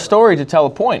 You tell a story to tell a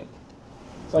point.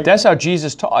 Like, That's how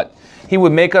Jesus taught. He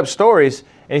would make up stories,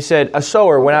 and he said, a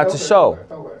sower went out to sow.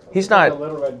 He's like not... a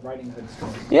Little Red Riding Hood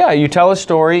story. Yeah, you tell a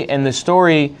story, and the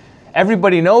story,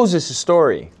 everybody knows it's a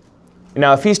story.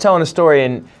 Now, if he's telling a story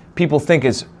and people think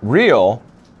it's real,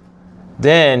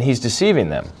 then he's deceiving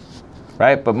them,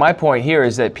 right? But my point here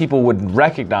is that people would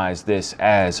recognize this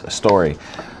as a story.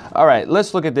 All right,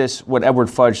 let's look at this, what Edward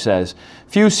Fudge says.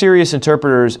 Few serious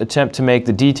interpreters attempt to make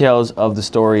the details of the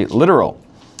story literal.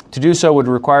 To do so would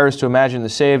require us to imagine the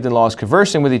saved and lost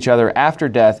conversing with each other after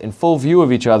death in full view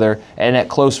of each other and at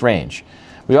close range.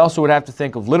 We also would have to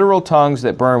think of literal tongues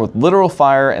that burn with literal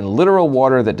fire and literal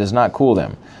water that does not cool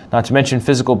them, not to mention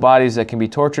physical bodies that can be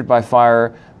tortured by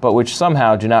fire but which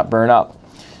somehow do not burn up.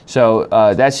 So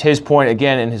that's his point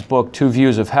again in his book, Two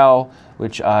Views of Hell,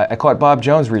 which I caught Bob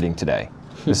Jones reading today.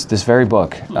 This very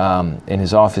book in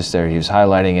his office there. He was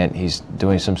highlighting it. He's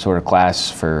doing some sort of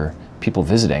class for people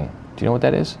visiting. Do you know what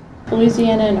that is?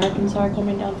 Louisiana and Arkansas are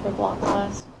coming down for a block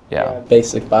class. Yeah.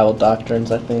 Basic Bible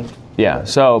doctrines, I think. Yeah,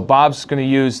 so Bob's going to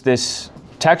use this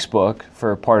textbook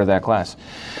for part of that class.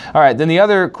 All right, then the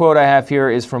other quote I have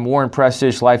here is from Warren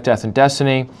Prestidge, Life, Death, and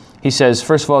Destiny. He says,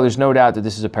 first of all, there's no doubt that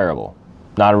this is a parable,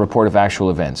 not a report of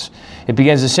actual events. It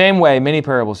begins the same way many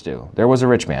parables do. There was a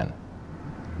rich man.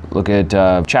 Look at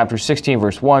chapter 16,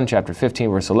 verse 1, chapter 15,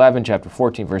 verse 11, chapter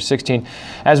 14, verse 16.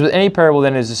 As with any parable,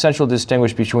 then, it is essential to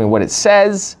distinguish between what it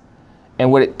says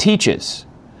and what it teaches.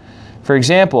 For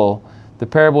example, the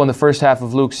parable in the first half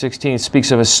of Luke 16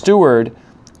 speaks of a steward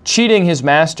cheating his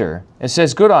master and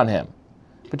says, good on him.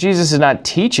 But Jesus is not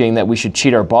teaching that we should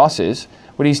cheat our bosses.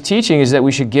 What he's teaching is that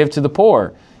we should give to the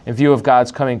poor in view of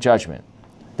God's coming judgment.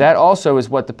 That also is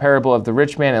what the parable of the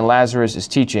rich man and Lazarus is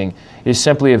teaching. It is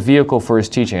simply a vehicle for his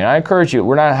teaching. And I encourage you,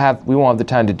 we won't have the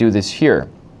time to do this here,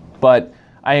 but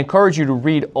I encourage you to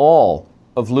read all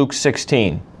of Luke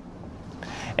 16.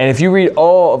 And if you read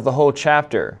all of the whole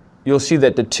chapter, you'll see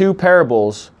that the two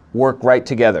parables work right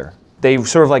together. They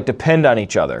sort of like depend on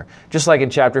each other. Just like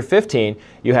in chapter 15,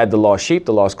 you had the lost sheep,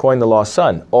 the lost coin, the lost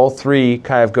son. All three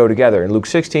kind of go together. In Luke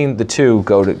 16, the two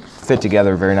fit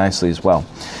together very nicely as well.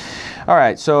 All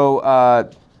right, so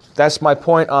that's my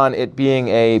point on it being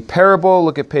a parable.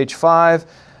 Look at page 5.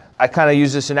 I kind of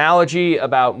use this analogy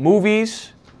about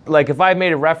movies. Like if I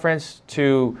made a reference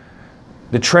to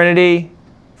the Trinity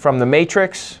from The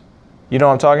Matrix, you know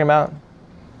what I'm talking about?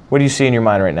 What do you see in your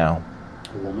mind right now?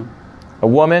 A woman. A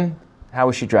woman? How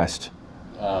was she dressed?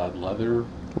 Leather,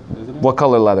 isn't it? What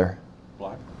color leather?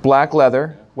 Black. Black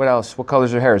leather. Yeah. What else? What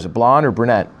color's her hair? Is it blonde or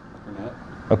brunette? Brunette.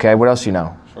 Okay, what else do you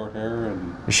know? Short hair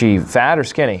and Is she fat or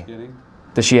skinny? skinny.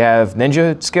 Does she have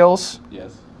ninja skills?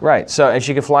 Yes. Right, so, and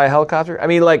she can fly a helicopter? I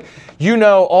mean, like, you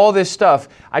know all this stuff.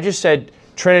 I just said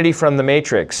Trinity from The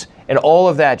Matrix, and all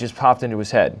of that just popped into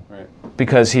his head. Right.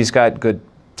 Because he's got good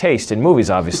taste in movies,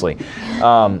 obviously.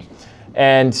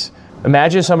 And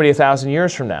imagine somebody 1,000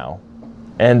 years from now,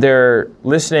 and they're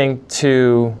listening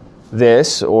to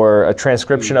this, or a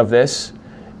transcription of this,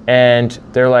 and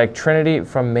they're like, Trinity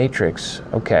from Matrix.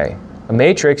 Okay. A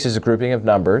matrix is a grouping of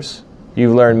numbers.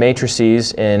 You learn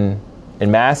matrices in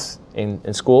math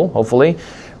in school, hopefully,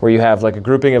 where you have like a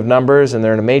grouping of numbers and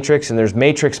they're in a matrix, and there's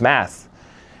matrix math.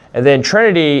 And then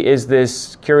Trinity is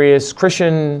this curious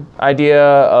Christian idea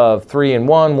of 3 and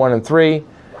 1, 1 and 3.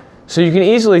 So you can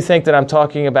easily think that I'm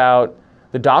talking about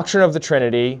the doctrine of the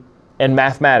Trinity and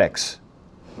mathematics.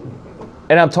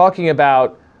 And I'm talking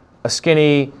about a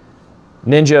skinny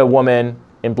ninja woman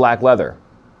in black leather.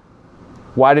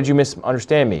 Why did you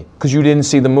misunderstand me? Because you didn't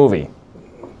see the movie.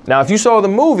 Now, if you saw the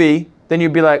movie, then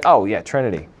you'd be like, oh, yeah,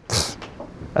 Trinity.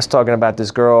 That's talking about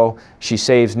this girl. She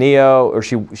saves Neo, or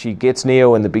she gets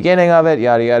Neo in the beginning of it,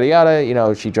 yada, yada, yada. You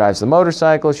know, she drives the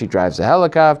motorcycle. She drives the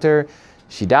helicopter.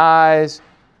 She dies.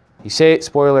 He saves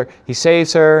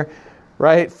her,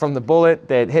 right, from the bullet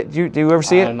that hit you. Do you ever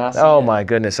see it? I've not seen Oh, it. my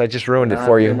goodness. I just ruined it I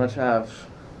for you. pretty much have.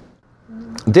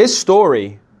 This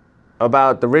story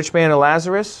about the rich man and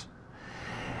Lazarus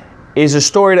is a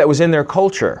story that was in their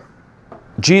culture.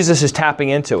 Jesus is tapping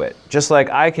into it. Just like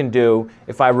I can do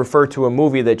if I refer to a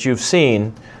movie that you've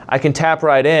seen, I can tap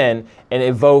right in and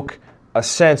evoke a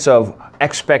sense of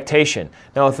expectation.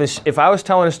 Now, if I was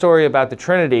telling a story about the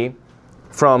Trinity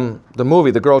from the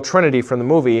movie, the girl Trinity from the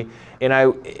movie, and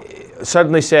I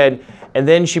suddenly said, and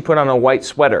then she put on a white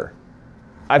sweater,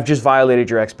 I've just violated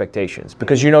your expectations.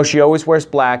 Because you know she always wears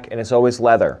black and it's always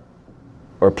leather.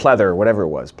 Or pleather, whatever it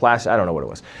was. Plastic, I don't know what it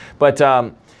was. But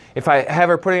If I have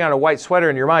her putting on a white sweater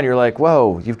in your mind, you're like,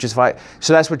 whoa, you've just...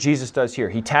 So that's what Jesus does here.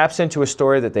 He taps into a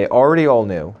story that they already all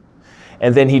knew,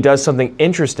 and then he does something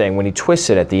interesting when he twists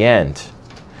it at the end.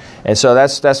 And so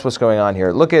that's what's going on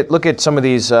here. Look at some of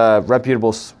these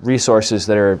reputable resources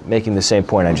that are making the same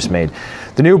point I just made.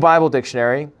 The New Bible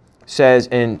Dictionary says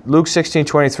in Luke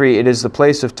 16:23, it is the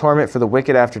place of torment for the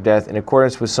wicked after death in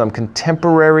accordance with some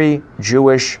contemporary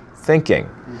Jewish thinking.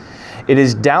 It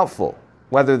is doubtful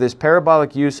whether this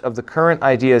parabolic use of the current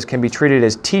ideas can be treated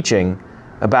as teaching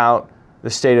about the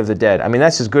state of the dead. I mean,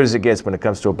 that's as good as it gets when it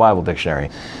comes to a Bible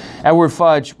dictionary. Edward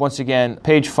Fudge, once again,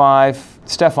 page 5.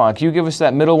 Stefan, can you give us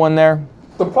that middle one there?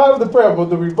 The plot of the parable,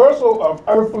 the reversal of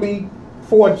earthly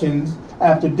fortunes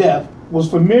after death, was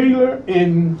familiar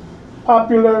in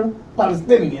popular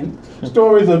Palestinian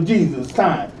stories of Jesus'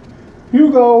 time.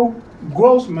 Hugo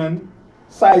Grossman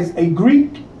cites a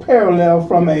Greek parallel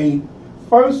from a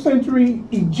 1st century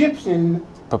Egyptian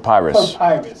papyrus.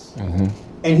 Mm-hmm.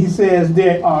 And he says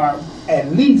there are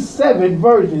at least 7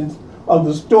 versions of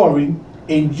the story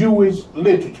in Jewish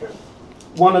literature.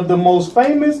 One of the most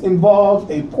famous involves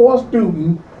a poor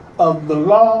student of the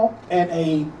law and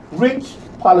a rich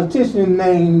politician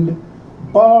named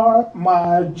Bar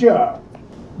Majah.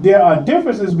 There are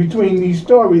differences between these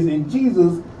stories in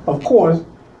Jesus, of course,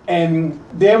 and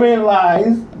therein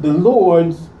lies the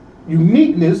Lord's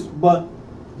uniqueness, but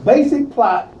basic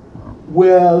plot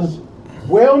was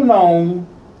well-known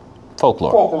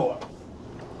folklore.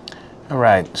 All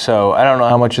right, so I don't know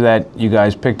how much of that you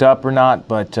guys picked up or not,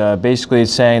 but basically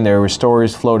it's saying there were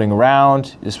stories floating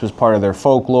around. This was part of their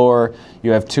folklore.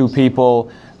 You have 2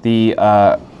 people. The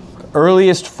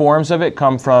earliest forms of it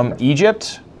come from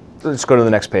Egypt. Let's go to the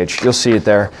next page. You'll see it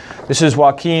there. This is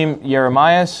Joachim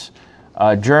Jeremias,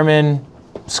 a German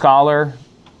scholar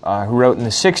who wrote in the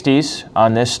 60s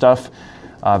on this stuff,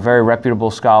 a very reputable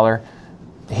scholar.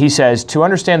 He says, to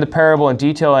understand the parable in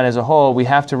detail and as a whole, we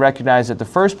have to recognize that the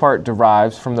first part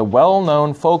derives from the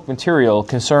well-known folk material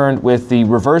concerned with the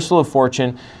reversal of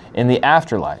fortune in the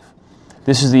afterlife.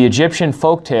 This is the Egyptian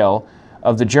folk tale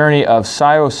of the journey of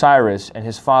Osiris and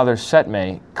his father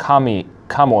Setme,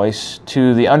 Kamois,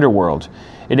 to the underworld.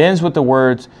 It ends with the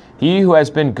words, he who has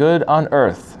been good on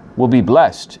earth will be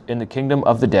blessed in the kingdom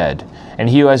of the dead, and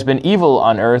he who has been evil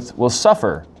on earth will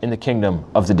suffer in the kingdom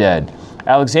of the dead.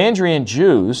 Alexandrian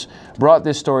Jews brought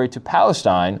this story to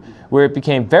Palestine, where it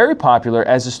became very popular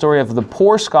as the story of the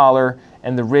poor scholar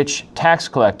and the rich tax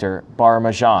collector Bar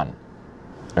Majan.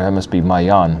 That must be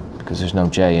Mayan, because there's no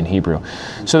J in Hebrew.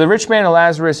 So the rich man and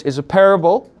Lazarus is a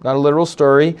parable, not a literal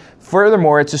story.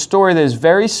 Furthermore, it's a story that is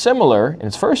very similar in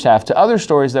its first half to other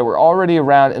stories that were already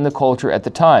around in the culture at the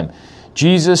time.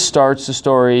 Jesus starts the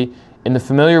story in the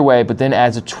familiar way, but then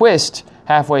adds a twist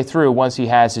halfway through once he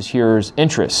has his hearer's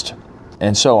interest,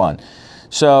 and so on.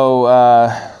 So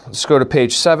let's go to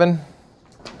page 7.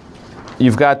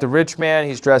 You've got the rich man.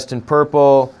 He's dressed in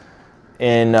purple.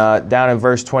 Down in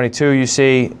verse 22, you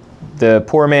see the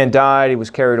poor man died. He was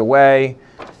carried away.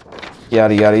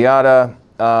 Yada, yada,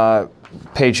 yada.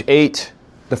 Page 8,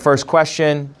 the first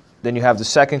question. Then you have the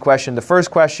second question. The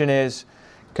first question is,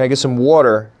 can I get some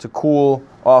water to cool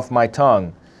off my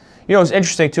tongue? You know, it's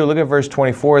interesting, too. Look at verse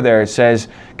 24 there. It says,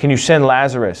 can you send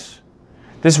Lazarus?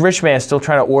 This rich man is still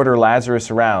trying to order Lazarus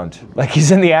around. Like,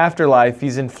 he's in the afterlife.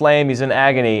 He's in flame. He's in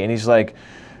agony. And he's like,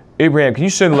 Abraham, can you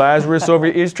send Lazarus over?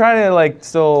 He's trying to, like,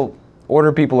 still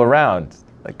order people around.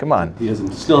 Like, come on. He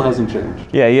still hasn't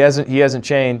changed. Yeah, he hasn't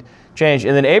changed.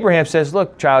 And then Abraham says,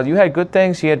 look, child, you had good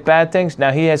things. He had bad things.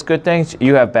 Now he has good things.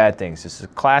 You have bad things. This is a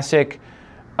classic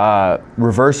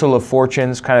reversal of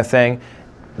fortunes kind of thing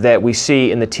that we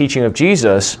see in the teaching of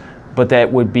Jesus, but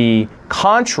that would be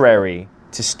contrary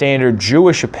to standard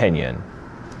Jewish opinion,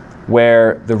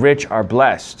 where the rich are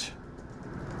blessed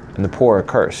and the poor are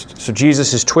cursed. So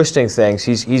Jesus is twisting things.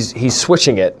 He's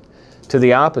switching it to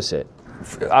the opposite.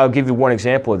 I'll give you one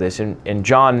example of this. In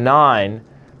John 9,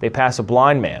 they pass a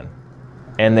blind man,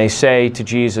 and they say to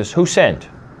Jesus, who sinned,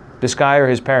 this guy or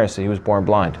his parents, that he was born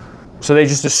blind? So they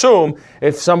just assume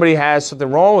if somebody has something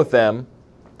wrong with them,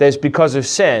 that it's because of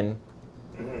sin.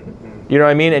 You know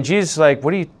what I mean? And Jesus is like,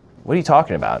 what are you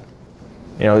talking about?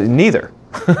 You know, neither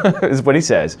is what he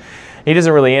says. He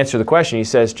doesn't really answer the question. He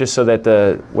says, just so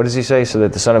that what does he say? So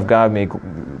that the Son of God may be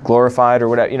glorified or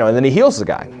whatever, you know, and then he heals the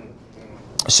guy.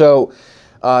 So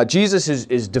Jesus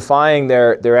is defying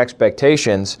their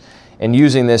expectations and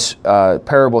using this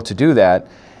parable to do that.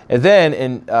 And then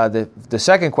in the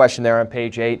second question there on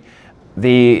page 8,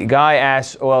 the guy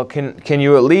asks, well, can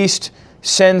you at least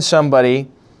send somebody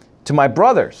to my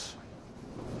brothers?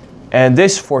 And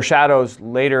this foreshadows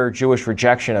later Jewish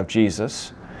rejection of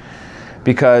Jesus.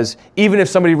 because even if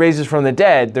somebody raises from the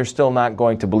dead, they're still not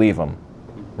going to believe him,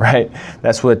 right?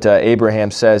 That's what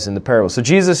Abraham says in the parable. So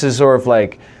Jesus is sort of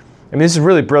like, I mean, this is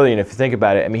really brilliant if you think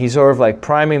about it. I mean, he's sort of like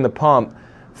priming the pump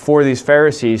for these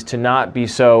Pharisees to not be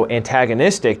so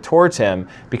antagonistic towards him,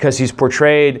 because he's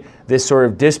portrayed this sort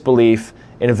of disbelief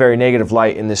in a very negative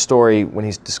light in this story when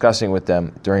he's discussing with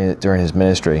them during his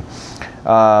ministry.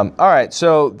 All right,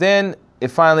 so then it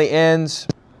finally ends.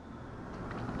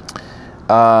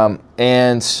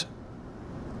 And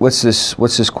what's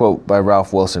this quote by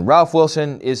Ralph Wilson? Ralph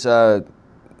Wilson is some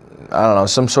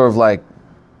sort of like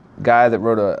guy that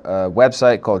wrote a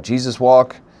website called Jesus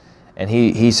Walk, and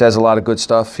he says a lot of good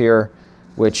stuff here,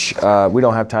 which we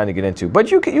don't have time to get into.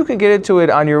 But you can get into it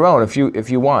on your own if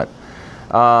you want.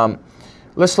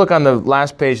 Let's look on the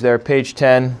last page there, page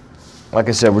 10. Like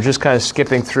I said, we're just kind of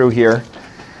skipping through here.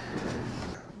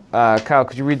 Kyle,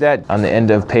 could you read that on the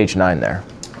end of page 9 there?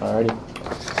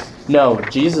 Alrighty. No,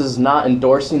 Jesus is not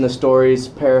endorsing the story's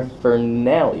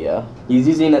paraphernalia. He's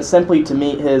using it simply to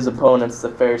meet his opponents, the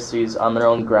Pharisees, on their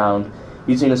own ground,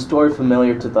 using a story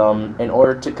familiar to them in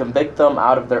order to convict them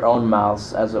out of their own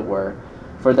mouths, as it were,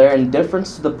 for their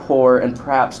indifference to the poor and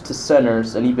perhaps to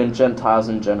sinners and even Gentiles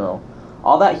in general.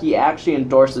 All that he actually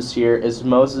endorses here is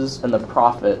Moses and the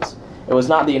prophets. It was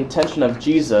not the intention of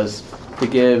Jesus to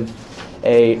give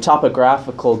a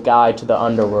topographical guide to the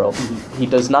underworld. He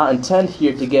does not intend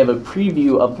here to give a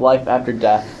preview of life after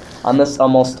death. On this,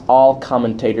 almost all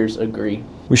commentators agree.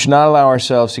 We should not allow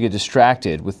ourselves to get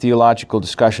distracted with theological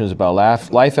discussions about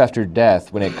life after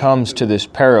death when it comes to this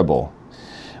parable.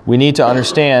 We need to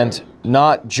understand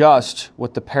not just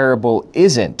what the parable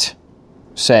isn't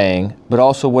saying, but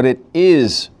also what it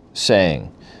is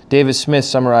saying. David Smith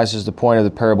summarizes the point of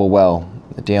the parable well.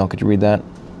 Daniel, could you read that?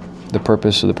 The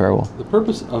purpose of the parable. The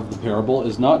purpose of the parable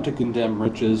is not to condemn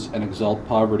riches and exalt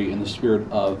poverty in the spirit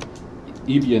of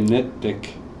the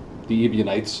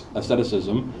Ebionites'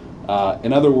 asceticism.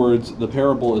 In other words, the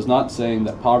parable is not saying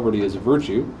that poverty is a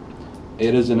virtue.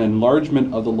 It is an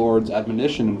enlargement of the Lord's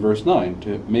admonition in verse 9,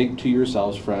 to make to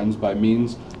yourselves friends by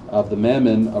means of the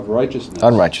mammon of unrighteousness,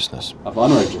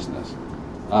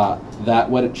 that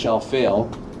when it shall fail,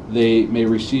 they may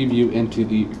receive you into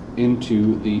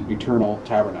the eternal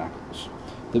tabernacles.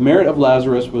 The merit of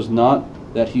Lazarus was not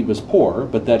that he was poor,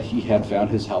 but that he had found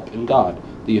his help in God.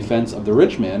 The offense of the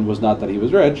rich man was not that he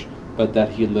was rich, but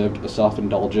that he lived a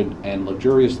self-indulgent and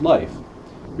luxurious life,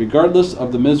 regardless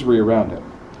of the misery around him.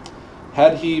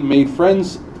 Had he made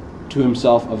friends to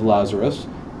himself of Lazarus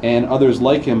and others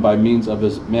like him by means of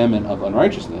his mammon of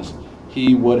unrighteousness,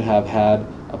 he would have had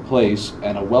a place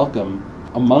and a welcome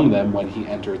among them when he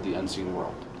entered the unseen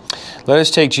world. Let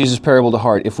us take Jesus' parable to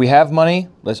heart. If we have money,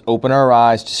 let's open our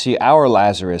eyes to see our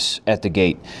Lazarus at the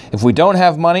gate. If we don't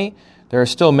have money, there are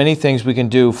still many things we can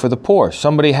do for the poor.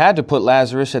 Somebody had to put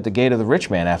Lazarus at the gate of the rich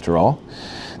man, after all.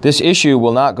 This issue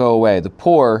will not go away. The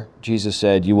poor, Jesus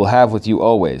said, you will have with you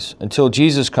always, until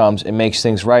Jesus comes and makes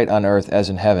things right on earth as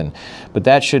in heaven. But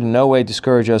that should in no way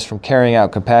discourage us from carrying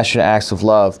out compassionate acts of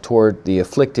love toward the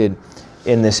afflicted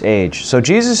in this age. So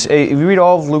Jesus, if you read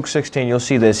all of Luke 16, you'll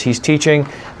see this. He's teaching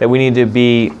that we need to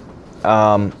be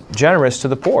generous to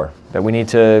the poor, that we need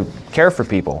to care for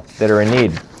people that are in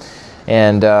need.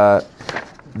 And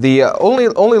the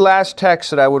only last text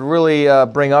that I would really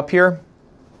bring up here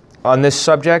on this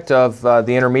subject of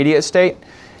the intermediate state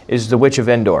is the Witch of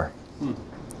Endor.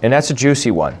 And that's a juicy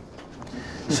one.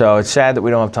 So it's sad that we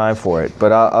don't have time for it.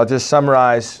 But I'll just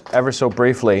summarize ever so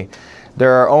briefly.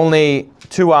 There are only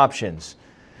two options.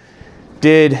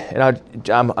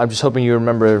 I'm just hoping you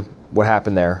remember what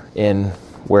happened there in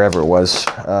wherever it was,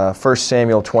 1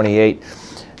 Samuel 28.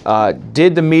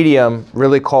 Did the medium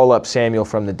really call up Samuel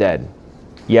from the dead?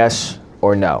 Yes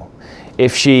or no?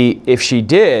 If she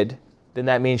did, then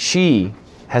that means she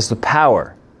has the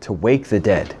power to wake the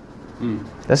dead.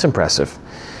 That's impressive.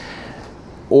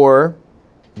 Or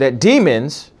that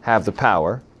demons have the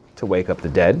power to wake up the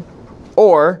dead,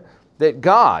 or that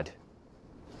God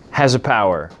has a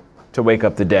power to wake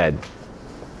up the dead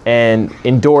and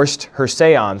endorsed her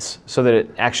seance so that it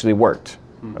actually worked.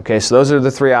 Okay, so those are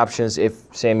the three options if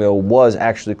Samuel was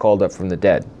actually called up from the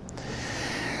dead.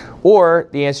 Or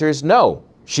the answer is no.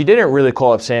 She didn't really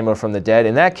call up Samuel from the dead.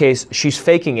 In that case, she's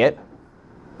faking it.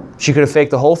 She could have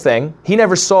faked the whole thing.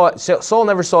 Saul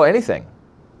never saw anything.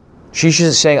 She's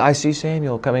just saying, I see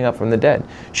Samuel coming up from the dead.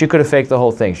 She could have faked the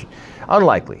whole thing.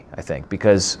 Unlikely, I think,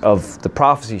 because of the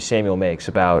prophecy Samuel makes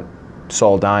about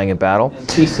Saul dying in battle. And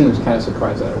she seems kind of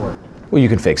surprised that it worked. Well, you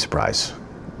can fake surprise.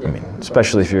 I mean,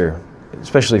 especially if you're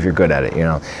good at it, you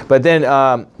know. But then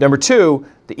number two,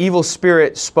 the evil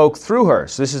spirit spoke through her.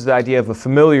 So this is the idea of a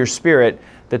familiar spirit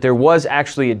that there was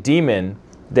actually a demon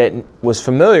that was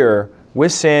familiar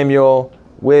with Samuel,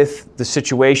 with the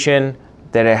situation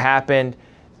that had happened,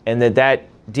 and that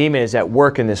demon is at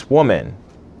work in this woman,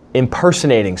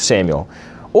 impersonating Samuel.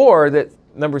 Or that,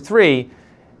 number 3,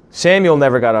 Samuel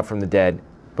never got up from the dead,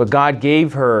 but God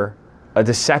gave her a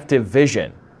deceptive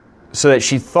vision so that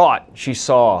she thought she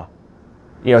saw,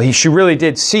 she really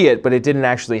did see it, but it didn't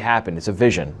actually happen. It's a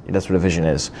vision. That's what a vision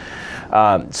is.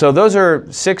 So those are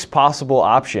 6 possible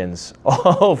options,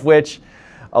 all of which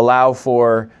allow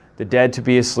for the dead to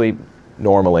be asleep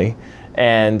normally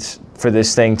and for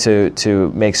this thing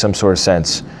to make some sort of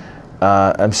sense.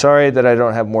 I'm sorry that I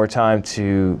don't have more time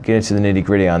to get into the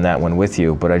nitty-gritty on that one with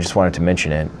you, but I just wanted to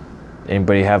mention it.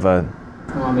 Anybody have a...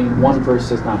 Well, one verse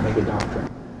does not make a doctrine.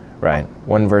 Right.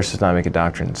 One verse does not make a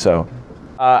doctrine. So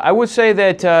I would say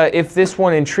that if this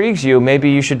one intrigues you, maybe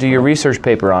you should do your research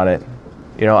paper on it.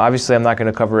 Obviously I'm not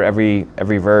going to cover every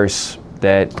verse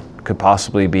that could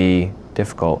possibly be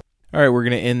difficult. All right, we're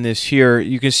going to end this here.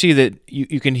 You can see that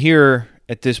you can hear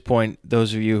at this point,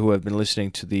 those of you who have been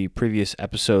listening to the previous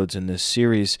episodes in this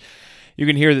series, you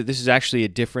can hear that this is actually a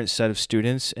different set of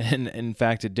students and, in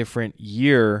fact, a different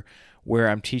year where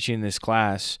I'm teaching this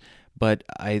class. But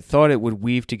I thought it would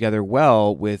weave together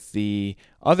well with the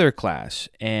other class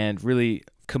and really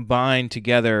combine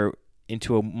together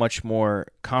into a much more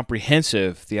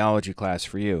comprehensive theology class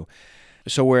for you.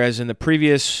 So whereas in the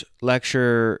previous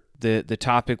lecture, the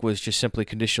topic was just simply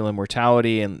conditional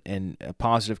immortality and a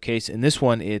positive case. In this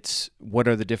one, it's what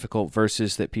are the difficult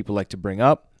verses that people like to bring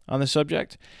up on the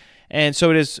subject. And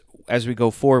so it is, as we go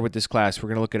forward with this class, we're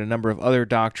going to look at a number of other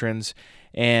doctrines.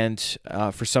 And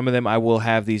for some of them, I will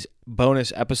have these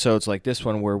bonus episodes like this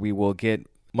one where we will get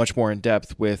much more in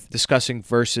depth with discussing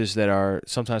verses that are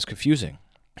sometimes confusing.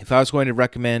 If I was going to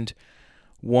recommend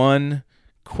one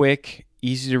quick,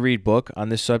 easy-to-read book on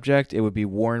this subject, it would be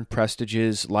Warren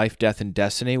Prestige's Life, Death, and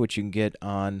Destiny, which you can get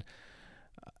on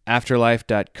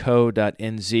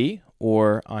afterlife.co.nz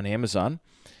or on Amazon.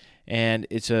 And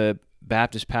it's a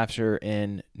Baptist pastor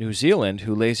in New Zealand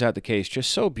who lays out the case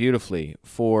just so beautifully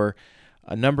for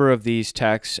a number of these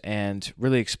texts and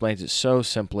really explains it so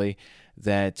simply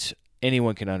that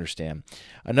anyone can understand.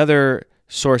 Another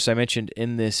source I mentioned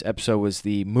in this episode was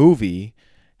the movie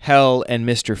Hell and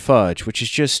Mr. Fudge, which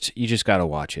is you just got to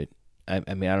watch it.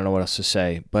 I mean, I don't know what else to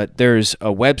say, but there's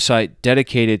a website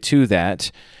dedicated to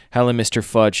that,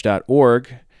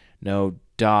 hellandmrfudge.org, no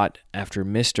dot after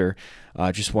Mr.,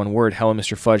 just one word,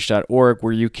 hellandmrfudge.org,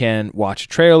 where you can watch a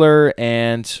trailer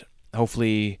and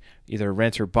hopefully either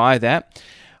rent or buy that.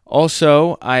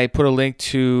 Also, I put a link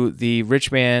to the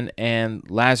Rich Man and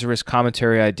Lazarus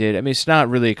commentary I did. I mean, it's not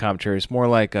really a commentary. It's more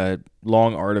like a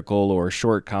long article or a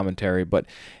short commentary, but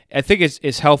I think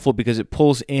it's helpful because it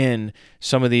pulls in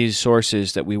some of these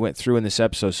sources that we went through in this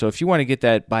episode. So if you want to get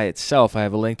that by itself, I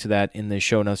have a link to that in the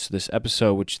show notes to this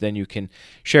episode, which then you can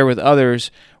share with others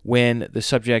when the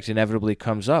subject inevitably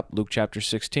comes up, Luke chapter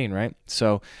 16, right?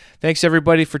 So thanks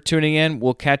everybody for tuning in.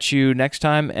 We'll catch you next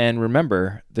time, and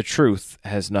remember, the truth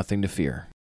has nothing to fear.